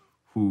see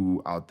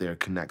who out there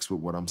connects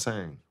with what I'm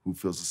saying, who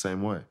feels the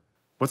same way.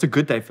 What's a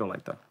good day feel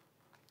like, though?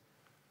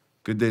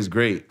 Good day's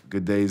great.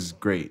 Good day's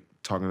great.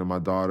 Talking to my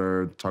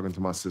daughter, talking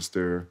to my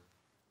sister,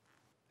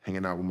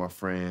 hanging out with my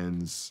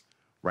friends,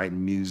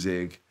 writing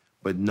music,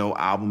 but no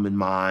album in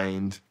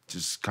mind,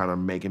 just kind of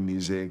making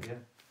music. Yeah.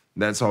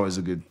 That's always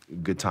a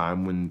good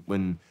time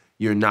when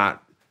you're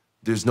not,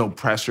 there's no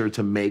pressure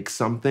to make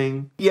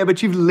something. Yeah,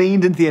 but you've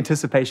leaned into the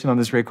anticipation on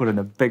this record in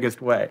the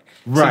biggest way.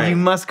 Right. So you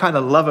must kind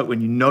of love it when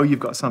you know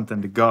you've got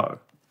something to go.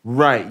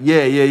 Right,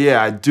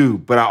 yeah, I do.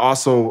 But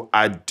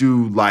I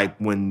do like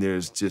when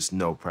there's just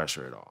no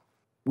pressure at all.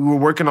 We were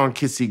working on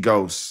Kid Cudi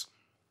Ghost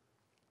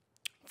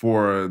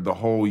for the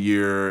whole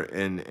year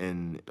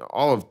and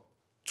all of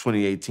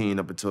 2018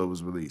 up until it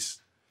was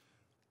released.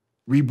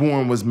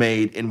 Reborn was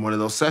made in one of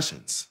those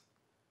sessions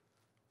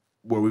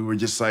where we were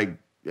just like,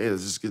 hey,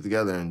 let's just get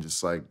together and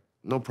just like,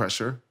 no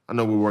pressure. I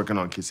know we're working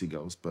on Kid Cudi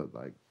Ghost, but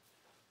like,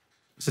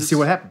 let's see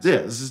what happens.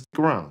 Yeah, let's just stick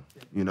around,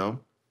 you know?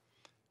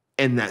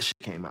 And that shit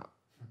came out,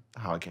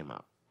 how it came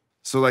out.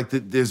 So like,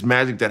 there's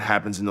magic that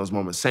happens in those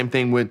moments. Same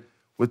thing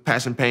with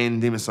Passion, Pain,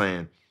 and Demon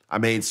Slaying. I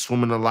made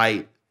Swim in the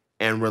Light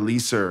and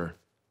Releaser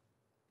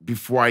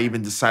before I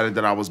even decided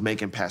that I was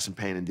making Passion,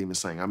 Pain, and Demon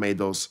Slaying. I made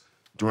those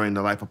during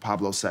the Life of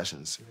Pablo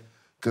sessions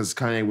because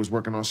Kanye was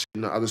working on shit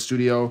in the other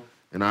studio,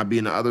 and I'd be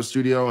in the other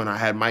studio, and I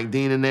had Mike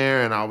Dean in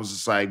there, and I was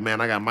just like, man,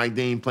 I got Mike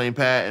Dean playing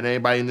Pat, and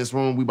everybody in this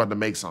room, we about to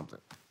make something.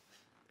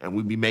 And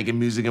we'd be making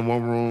music in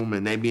one room,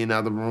 and they'd be in the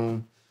other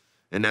room,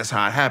 and that's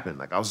how it happened.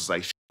 Like, I was just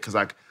like, shit, because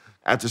like,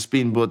 after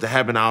Speeding Bullet to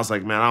Heaven, I was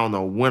like, man, I don't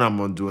know when I'm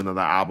gonna do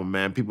another album,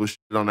 man. People shit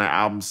on that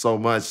album so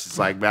much, it's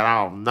like, man,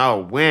 I don't know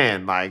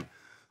when. Like,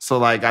 so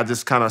like, I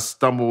just kind of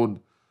stumbled.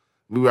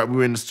 We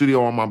were in the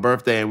studio on my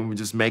birthday, and we were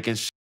just making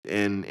shit,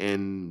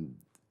 and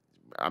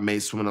I made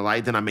Swim in the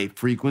Light, then I made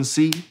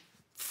Frequency,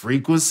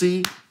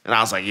 and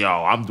I was like, yo,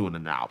 I'm doing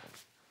an album.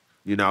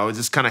 You know, it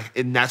just kind of,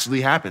 it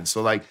naturally happens.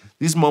 So like,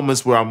 these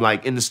moments where I'm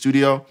like in the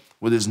studio,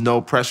 where there's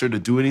no pressure to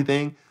do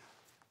anything,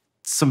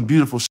 some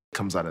beautiful shit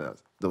comes out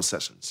of those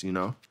sessions, you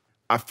know?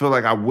 I feel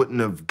like I wouldn't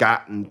have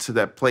gotten to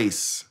that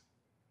place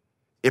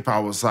if I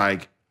was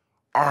like,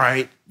 all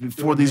right,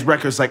 before these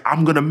records, like,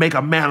 I'm gonna make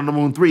a Man on the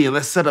Moon 3 and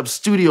let's set up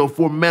studio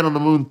for Man on the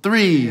Moon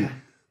 3. Yeah.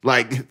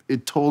 Like,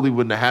 it totally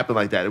wouldn't have happened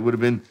like that. It would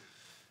have been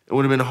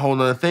a whole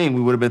nother thing.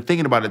 We would have been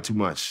thinking about it too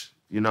much.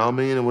 You know what I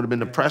mean? It would have been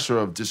the pressure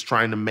of just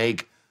trying to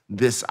make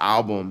this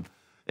album.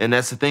 And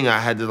that's the thing, I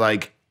had to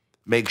like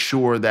make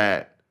sure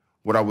that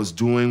what I was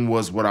doing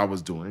was what I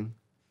was doing.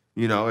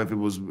 You know,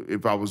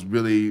 if I was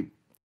really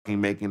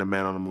making a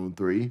Man on the Moon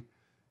 3,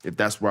 if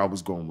that's where I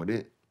was going with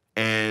it.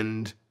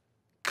 And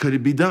could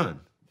it be done?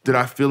 Did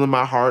I feel in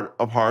my heart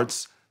of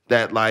hearts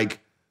that like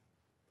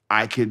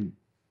I could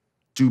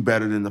do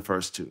better than the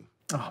first two?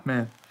 Oh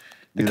man.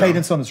 The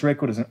cadence on this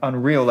record is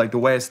unreal, like the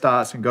way it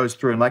starts and goes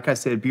through. And like I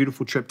said,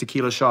 beautiful trip,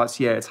 tequila shots.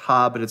 Yeah, it's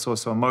hard, but it's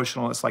also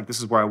emotional. It's like, this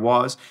is where I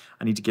was.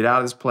 I need to get out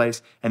of this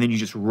place. And then you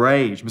just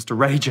rage, Mr.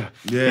 Rager.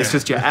 Yeah. It's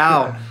just, you're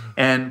out.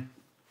 And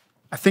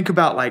I think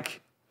about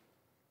like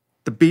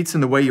the beats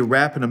and the way you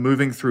rap and are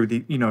moving through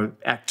the, you know,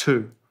 act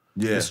 2.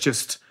 Yeah. It's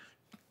just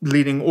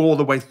leading all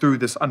the way through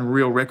this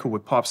unreal record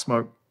with Pop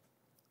Smoke,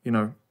 you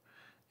know,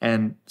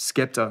 and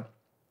Skepta.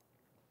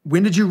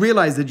 When did you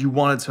realize that you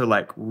wanted to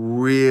like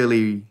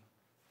really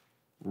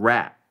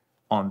rap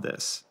on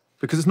this?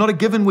 Because it's not a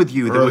given with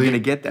you that we're gonna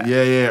get that.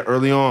 Yeah,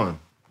 early on.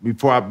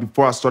 Before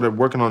I started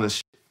working on this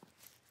shit,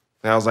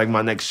 I was like,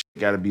 my next shit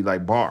gotta be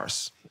like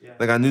bars. Yeah.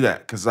 Like I knew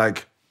that, cause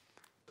like,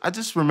 I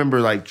just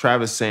remember like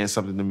Travis saying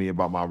something to me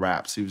about my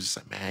raps. He was just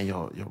like, man,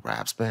 your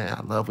raps, man,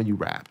 I love when you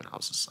rap. And I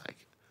was just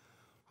like,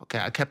 okay,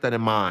 I kept that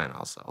in mind. I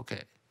was like,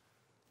 okay.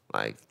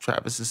 Like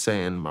Travis is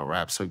saying my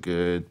raps are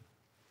good.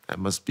 That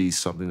must be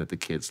something that the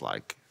kids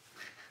like.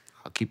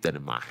 I'll keep that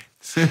in mind.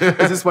 Is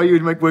this why you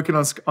would make working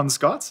on the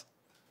Scots?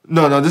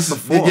 No, this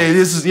is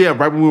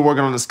right when we were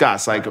working on the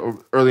Scots, like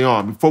early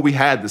on, before we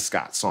had the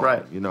Scots song,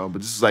 right? You know,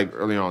 but this is like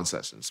early on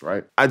sessions,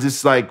 right? I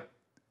just like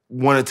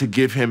wanted to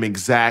give him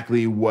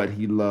exactly what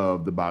he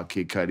loved about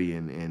Kid Cudi,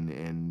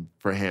 and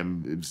for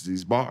him it was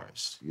these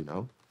bars, you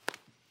know.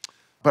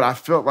 But I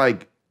felt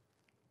like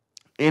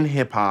in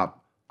hip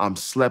hop, I'm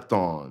slept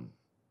on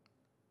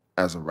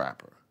as a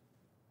rapper,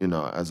 you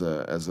know, as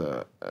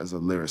a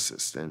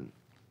lyricist, and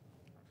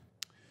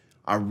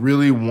I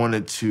really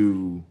wanted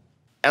to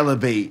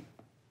elevate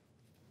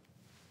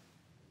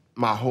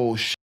my whole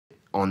shit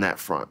on that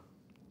front,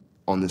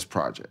 on this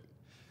project.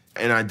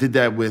 And I did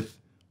that with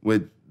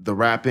the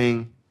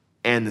rapping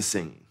and the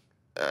singing.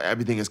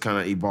 Everything has kind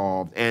of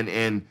evolved,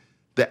 and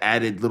the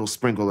added little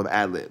sprinkle of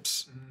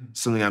ad-libs.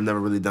 something I've never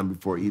really done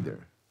before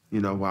either. You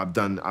know,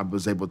 I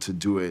was able to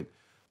do it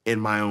in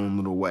my own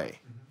little way,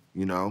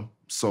 you know?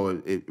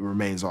 So it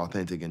remains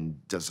authentic and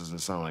just doesn't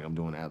sound like I'm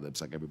doing ad-libs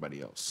like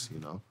everybody else, you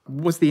know?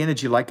 What's the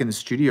energy like in the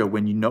studio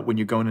when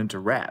you're going into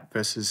rap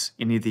versus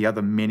any of the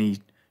other many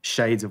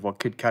shades of what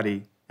Kid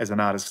Cudi as an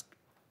artist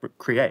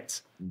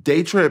creates?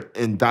 Day Trip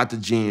and Dr.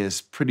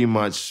 Genius pretty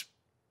much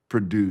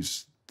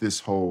produced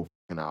this whole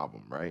fucking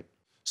album, right?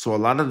 So a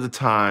lot of the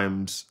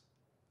times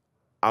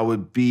I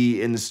would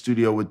be in the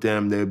studio with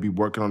them, they would be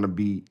working on the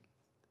beat,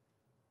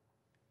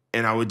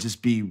 and I would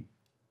just be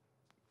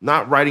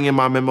not writing in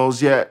my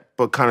memos yet,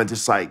 but kind of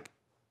just like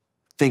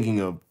thinking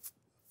of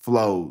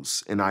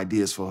flows and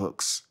ideas for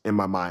hooks in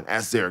my mind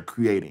as they're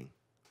creating.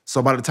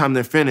 So by the time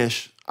they're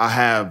finished, I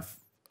have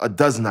a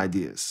dozen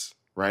ideas,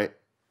 right?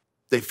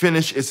 They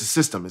finish, it's a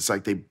system. It's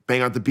like they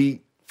bang out the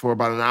beat for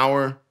about an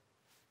hour,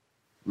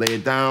 lay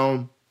it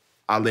down,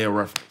 I lay a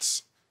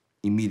reference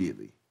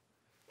immediately.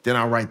 Then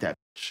I write that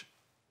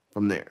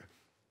from there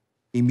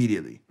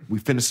immediately. We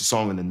finish the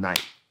song in the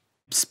night.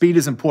 Speed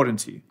is important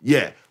to you.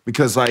 Yeah,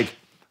 because like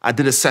I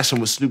did a session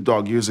with Snoop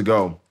Dogg years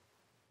ago.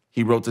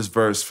 He wrote this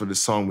verse for the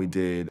song we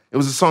did. It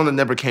was a song that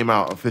never came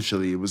out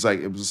officially. It was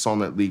a song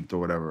that leaked or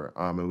whatever,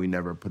 and we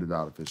never put it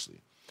out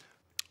officially.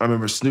 I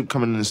remember Snoop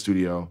coming in the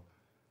studio,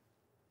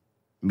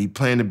 me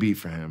playing the beat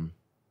for him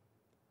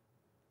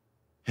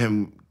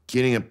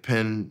getting a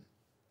pen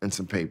and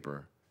some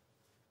paper,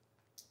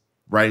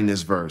 writing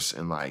this verse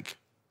in like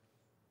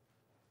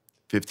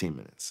 15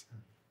 minutes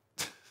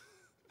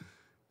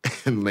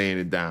and laying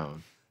it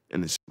down.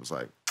 And the shit was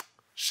like,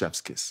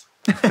 chef's kiss.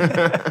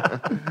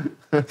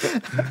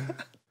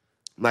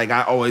 Like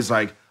I always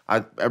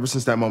ever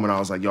since that moment, I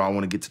was like, yo, I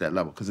want to get to that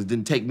level. Because it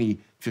didn't take me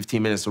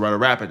 15 minutes to write a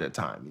rap at that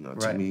time. You know, it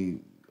took me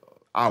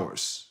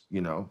hours,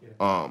 you know?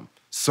 Yeah.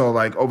 So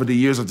like over the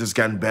years, I've just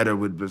gotten better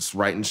with just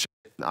writing shit.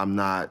 I'm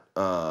not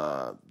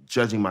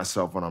judging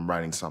myself when I'm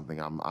writing something.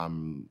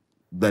 I'm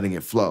letting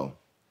it flow.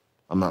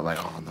 I'm not like,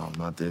 oh no,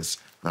 not this,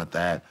 not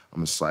that.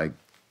 I'm just like,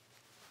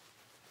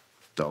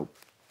 dope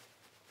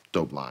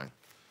line.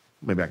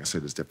 Maybe I can say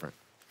this different.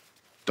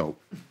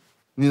 Dope.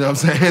 You know what I'm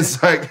saying?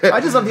 It's like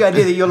I just love the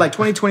idea that you're like,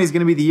 2020 is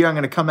going to be the year I'm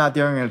going to come out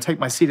there, I'm going to take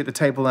my seat at the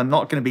table, I'm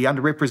not going to be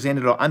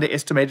underrepresented or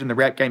underestimated in the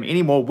rap game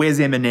anymore. Where's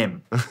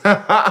Eminem?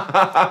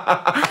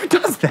 Who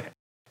does that?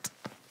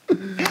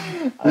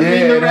 I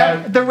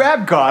mean, the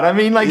rap god. I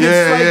mean, like,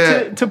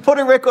 it's like to put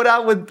a record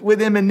out with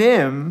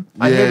Eminem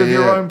ahead of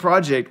your own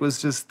project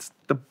was just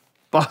the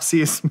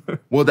bossiest move.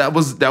 Well, that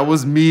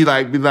was me,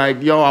 like, be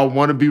like, yo, I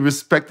want to be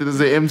respected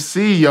as an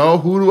MC, yo.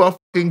 Who do I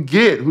fucking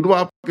get? Who do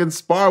I fucking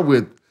spar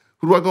with?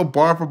 Who do I go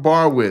bar for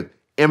bar with?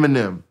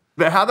 Eminem.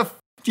 But how the f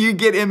do you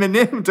get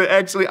Eminem to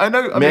actually? I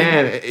know, I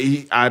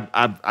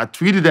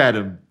tweeted at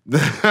him.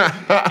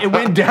 It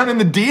went down in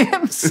the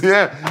DMs?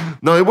 Yeah.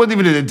 No, it wasn't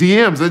even in the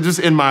DMs. It was just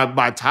in my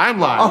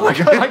timeline. Oh my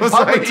God, like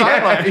public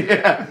timeline.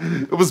 Yeah.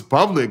 It was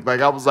public.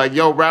 Like I was like,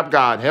 yo, rap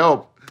god,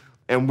 help.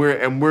 And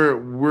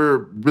we're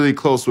really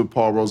close with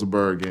Paul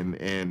Rosenberg,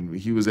 and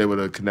he was able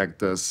to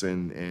connect us,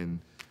 and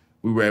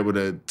we were able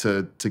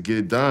to get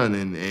it done.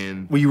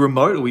 And were you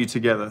remote or were you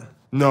together?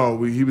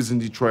 No, he was in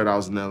Detroit, I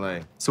was in LA.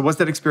 So what's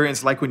that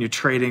experience like when you're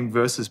trading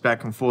verses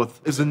back and forth?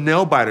 It's a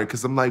nail biter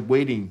because I'm like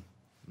waiting.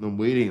 I'm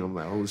waiting. I'm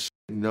like, oh shit,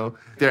 you know?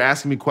 They're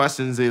asking me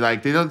questions. They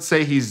don't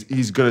say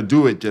he's gonna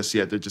do it just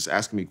yet. They're just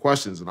asking me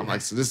questions. And I'm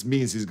like, so this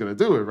means he's gonna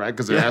do it, right?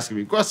 Because they're asking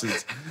me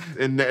questions.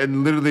 And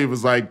literally it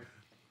was like,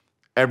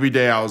 every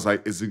day I was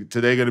like, is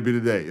today gonna be the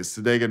day? Is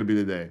today gonna be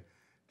the day?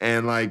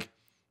 And like,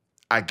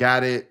 I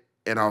got it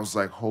and I was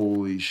like,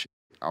 holy shit.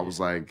 I was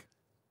like,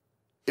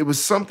 it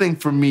was something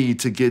for me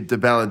to get the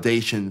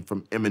validation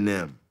from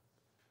Eminem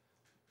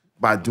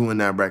by doing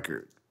that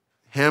record.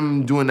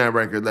 Him doing that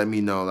record let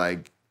me know,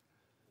 like,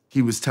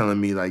 he was telling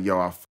me, like, yo,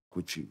 I fuck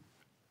with you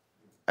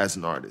as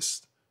an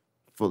artist,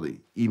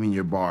 fully. Even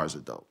your bars are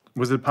dope.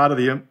 Was it part of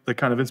the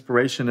kind of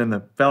inspiration and the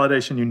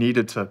validation you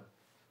needed to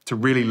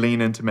really lean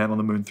into Man on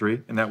the Moon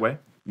 3 in that way?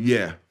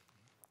 Yeah,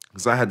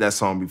 because I had that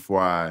song before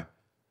I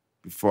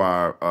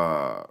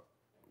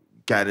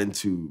got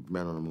into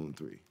Man on the Moon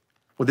 3.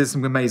 Well, there's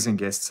some amazing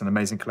guests and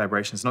amazing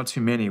collaborations. Not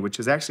too many, which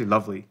is actually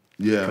lovely.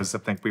 Yeah. Because I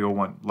think we all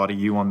want a lot of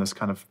you on this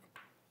kind of,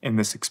 in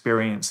this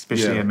experience,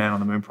 especially in Man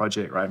on the Moon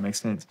project, right? It makes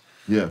sense.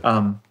 Yeah.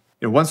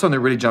 You know, one song that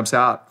really jumps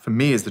out for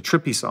me is the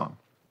Trippy song.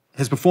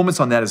 His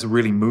performance on that is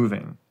really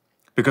moving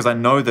because I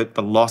know that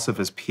the loss of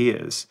his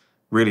peers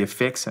really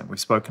affects him. We've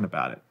spoken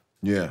about it.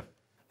 Yeah.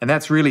 And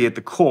that's really at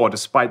the core,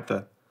 despite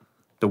the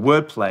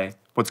wordplay,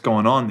 what's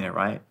going on there,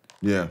 right?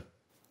 Yeah.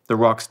 The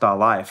rock star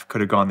life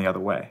could have gone the other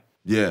way.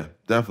 Yeah,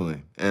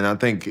 definitely. And I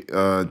think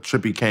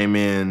Trippy came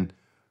in,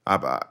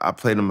 I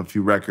played him a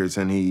few records,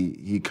 and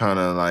he kind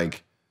of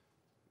like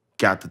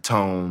got the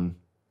tone,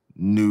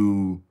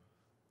 knew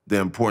the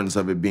importance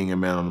of it being a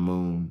Man on the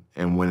Moon,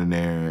 and went in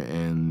there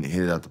and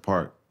hit it out the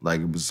park.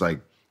 Like, it was like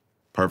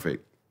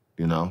perfect,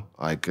 you know?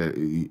 Like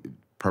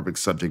perfect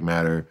subject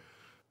matter,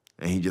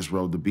 and he just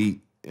rode the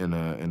beat in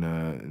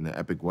an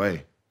epic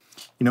way.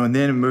 You know, and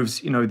then it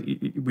moves, you know,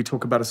 we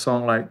talk about a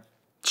song like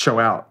Show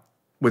Out,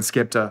 with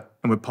Skepta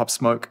and with Pop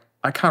Smoke.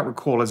 I can't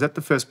recall. Is that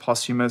the first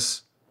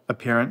posthumous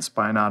appearance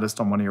by an artist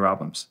on one of your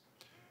albums?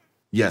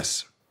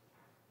 Yes.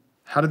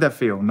 How did that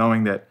feel,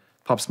 knowing that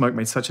Pop Smoke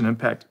made such an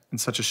impact in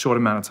such a short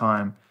amount of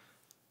time,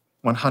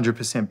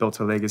 100% built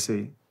a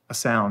legacy, a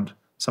sound,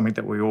 something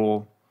that we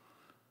all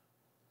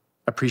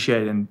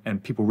appreciate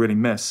and people really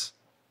miss?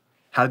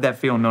 How did that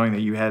feel, knowing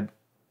that you had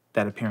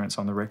that appearance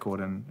on the record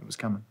and it was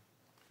coming?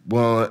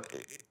 Well,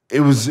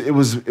 it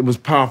was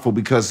powerful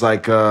because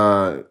like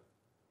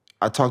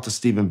I talked to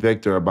Stephen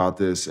Victor about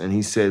this, and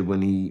he said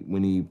when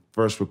he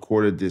first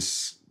recorded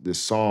this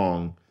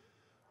song,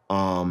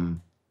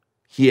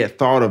 he had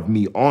thought of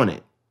me on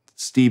it.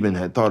 Stephen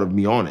had thought of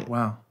me on it.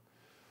 Wow.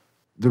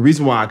 The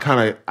reason why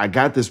I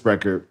got this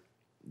record,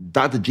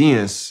 Dr.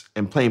 Genius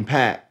and Plain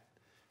Pat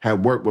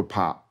had worked with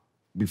Pop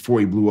before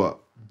he blew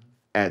up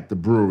at the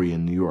brewery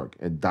in New York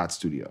at Dot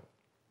Studio.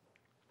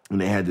 And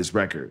they had this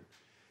record.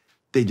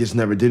 They just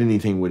never did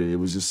anything with it. It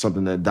was just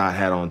something that Dot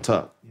had on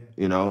tuck,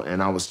 you know?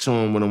 And I was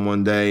chilling with him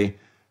one day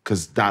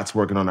because Dot's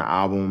working on an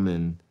album,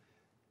 and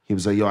he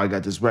was like, yo, I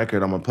got this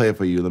record. I'm going to play it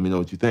for you. Let me know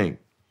what you think.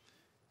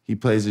 He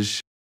plays this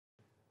shit,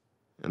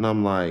 and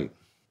I'm like,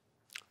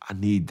 I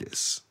need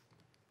this.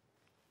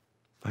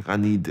 Like, I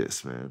need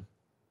this, man.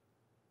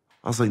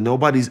 I was like,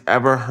 nobody's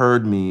ever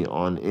heard me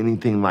on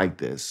anything like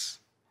this.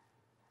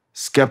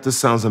 Skepta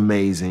sounds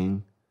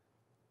amazing.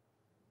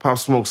 Pop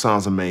Smoke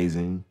sounds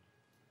amazing.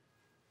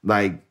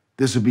 Like,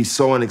 this would be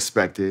so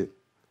unexpected.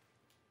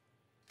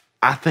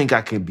 I think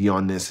I could be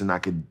on this and I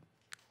could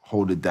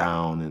hold it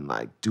down and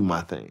like do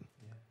my thing.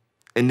 Yeah.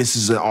 And this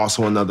is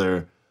also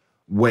another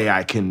way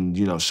I can,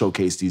 you know,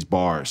 showcase these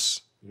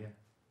bars. Yeah.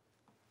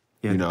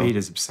 Yeah, the beat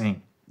is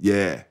obscene.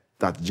 Yeah,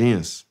 Dr.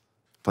 Genius,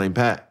 Plain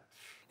Pat.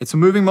 It's a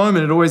moving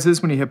moment. It always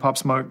is when you hear Pop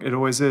Smoke. It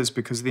always is,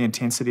 because of the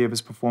intensity of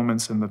his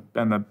performance and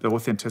the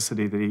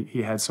authenticity that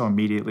he had so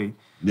immediately.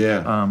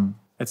 Yeah.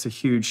 It's a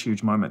huge,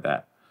 huge moment,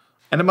 that.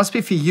 And it must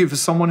be for you, for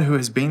someone who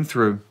has been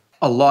through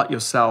a lot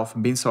yourself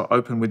and been so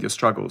open with your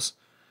struggles.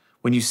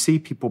 When you see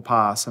people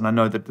pass, and I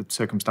know that the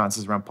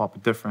circumstances around Pop are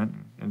different,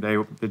 and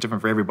they're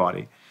different for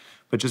everybody,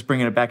 but just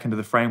bringing it back into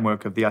the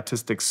framework of the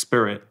artistic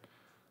spirit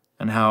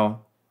and how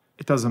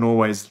it doesn't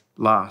always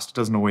last, it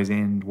doesn't always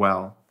end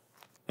well.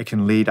 It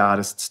can lead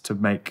artists to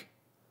make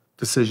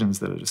decisions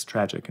that are just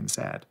tragic and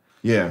sad.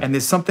 Yeah. And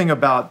there's something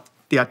about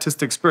the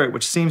artistic spirit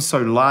which seems so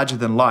larger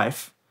than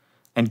life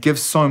and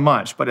gives so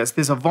much, but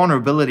there's a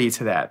vulnerability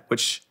to that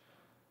which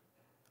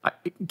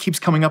it keeps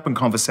coming up in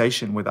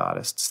conversation with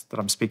artists that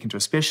I'm speaking to,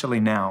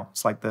 especially now.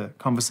 It's like the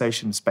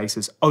conversation space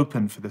is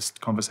open for this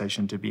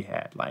conversation to be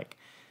had. Like,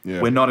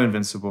 we're not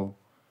invincible.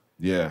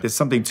 Yeah. There's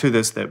something to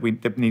this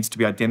that needs to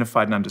be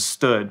identified and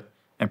understood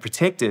and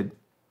protected,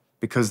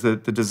 because the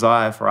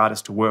desire for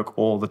artists to work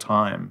all the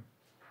time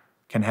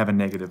can have a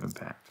negative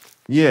impact.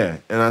 Yeah,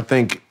 and I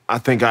think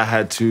I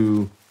had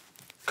to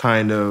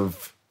kind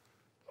of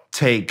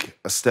take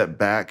a step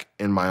back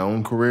in my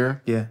own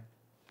career. Yeah.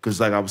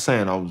 Because like I was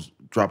saying, I was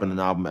dropping an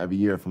album every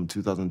year from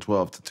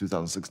 2012 to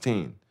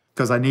 2016.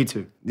 Because I need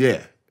to.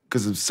 Yeah,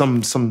 because of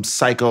some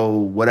psycho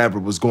whatever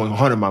was going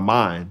on in my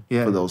mind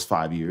for those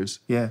 5 years.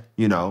 Yeah.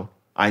 You know,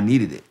 I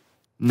needed it.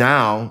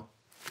 Now,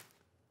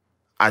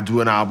 I do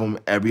an album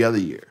every other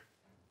year.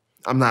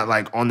 I'm not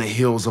like on the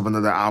heels of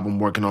another album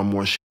working on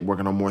more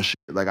shit.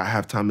 Like, I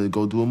have time to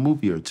go do a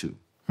movie or two.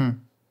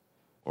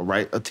 Or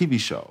write a TV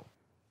show.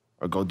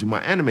 Or go do my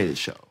animated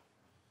show.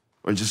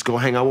 Or just go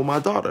hang out with my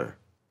daughter.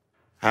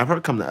 Have her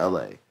come to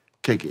LA,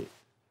 kick it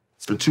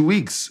for 2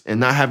 weeks and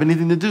not have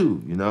anything to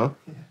do, you know?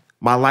 Yeah.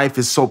 My life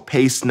is so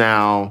paced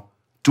now.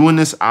 Doing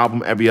this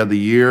album every other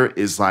year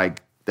is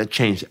like, that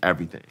changed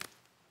everything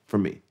for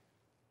me.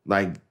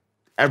 Like,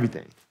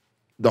 everything.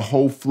 The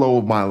whole flow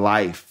of my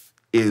life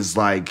is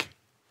like,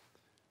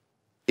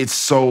 it's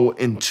so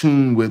in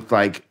tune with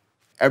like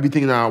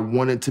everything that I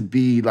want it to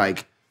be.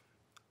 Like,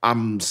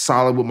 I'm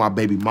solid with my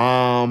baby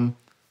mom.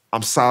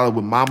 I'm solid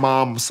with my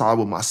mom. I'm solid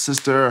with my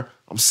sister.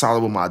 I'm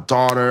solid with my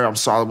daughter. I'm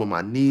solid with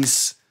my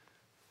nieces.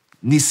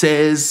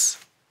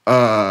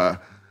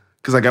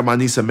 Because I got my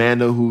niece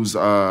Amanda, who's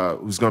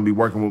gonna be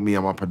working with me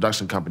on my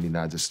production company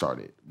that I just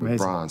started with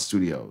Bronze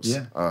Studios.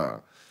 Yeah.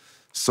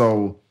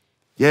 So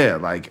yeah,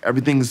 like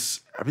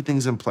everything's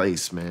in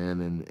place,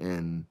 man,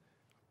 and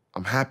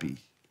I'm happy,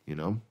 you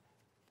know.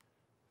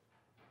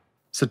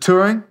 So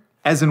touring,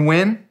 as and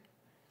when?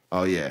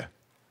 Oh yeah.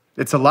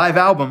 It's a live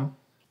album.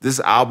 This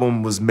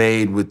album was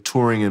made with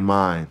touring in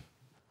mind.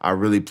 I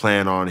really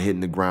plan on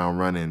hitting the ground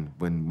running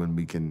when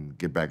we can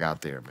get back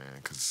out there, man,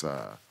 because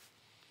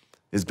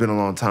it's been a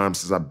long time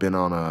since I've been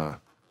on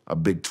a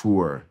big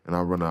tour, and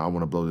I want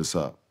to blow this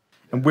up.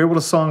 And where will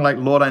a song like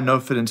Lord I Know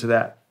fit into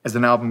that as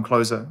an album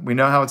closer? We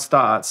know how it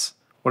starts.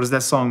 What does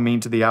that song mean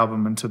to the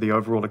album and to the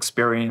overall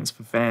experience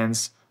for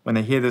fans when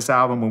they hear this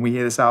album, when we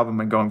hear this album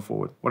and going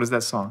forward? What is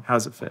that song? How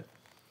does it fit?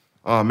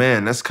 Oh,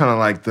 man, that's kind of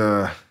like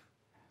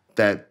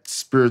that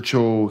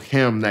spiritual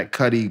hymn, that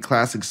Cudi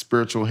classic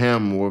spiritual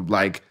hymn where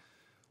like,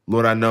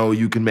 Lord, I know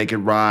you can make it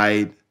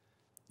right.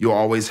 You'll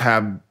always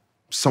have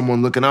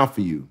someone looking out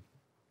for you,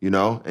 you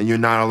know? And you're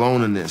not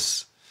alone in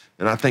this.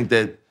 And I think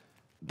that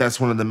that's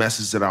one of the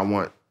messages that I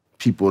want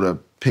people to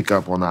pick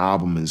up on the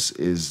album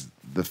is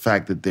the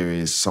fact that there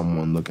is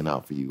someone looking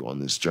out for you on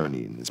this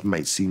journey. And this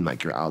might seem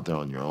like you're out there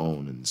on your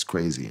own and it's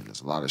crazy and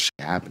there's a lot of shit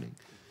happening.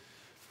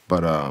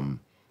 But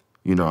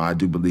you know, I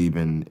do believe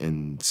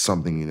in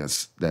something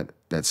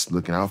that's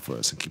looking out for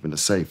us and keeping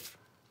us safe,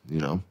 you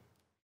know?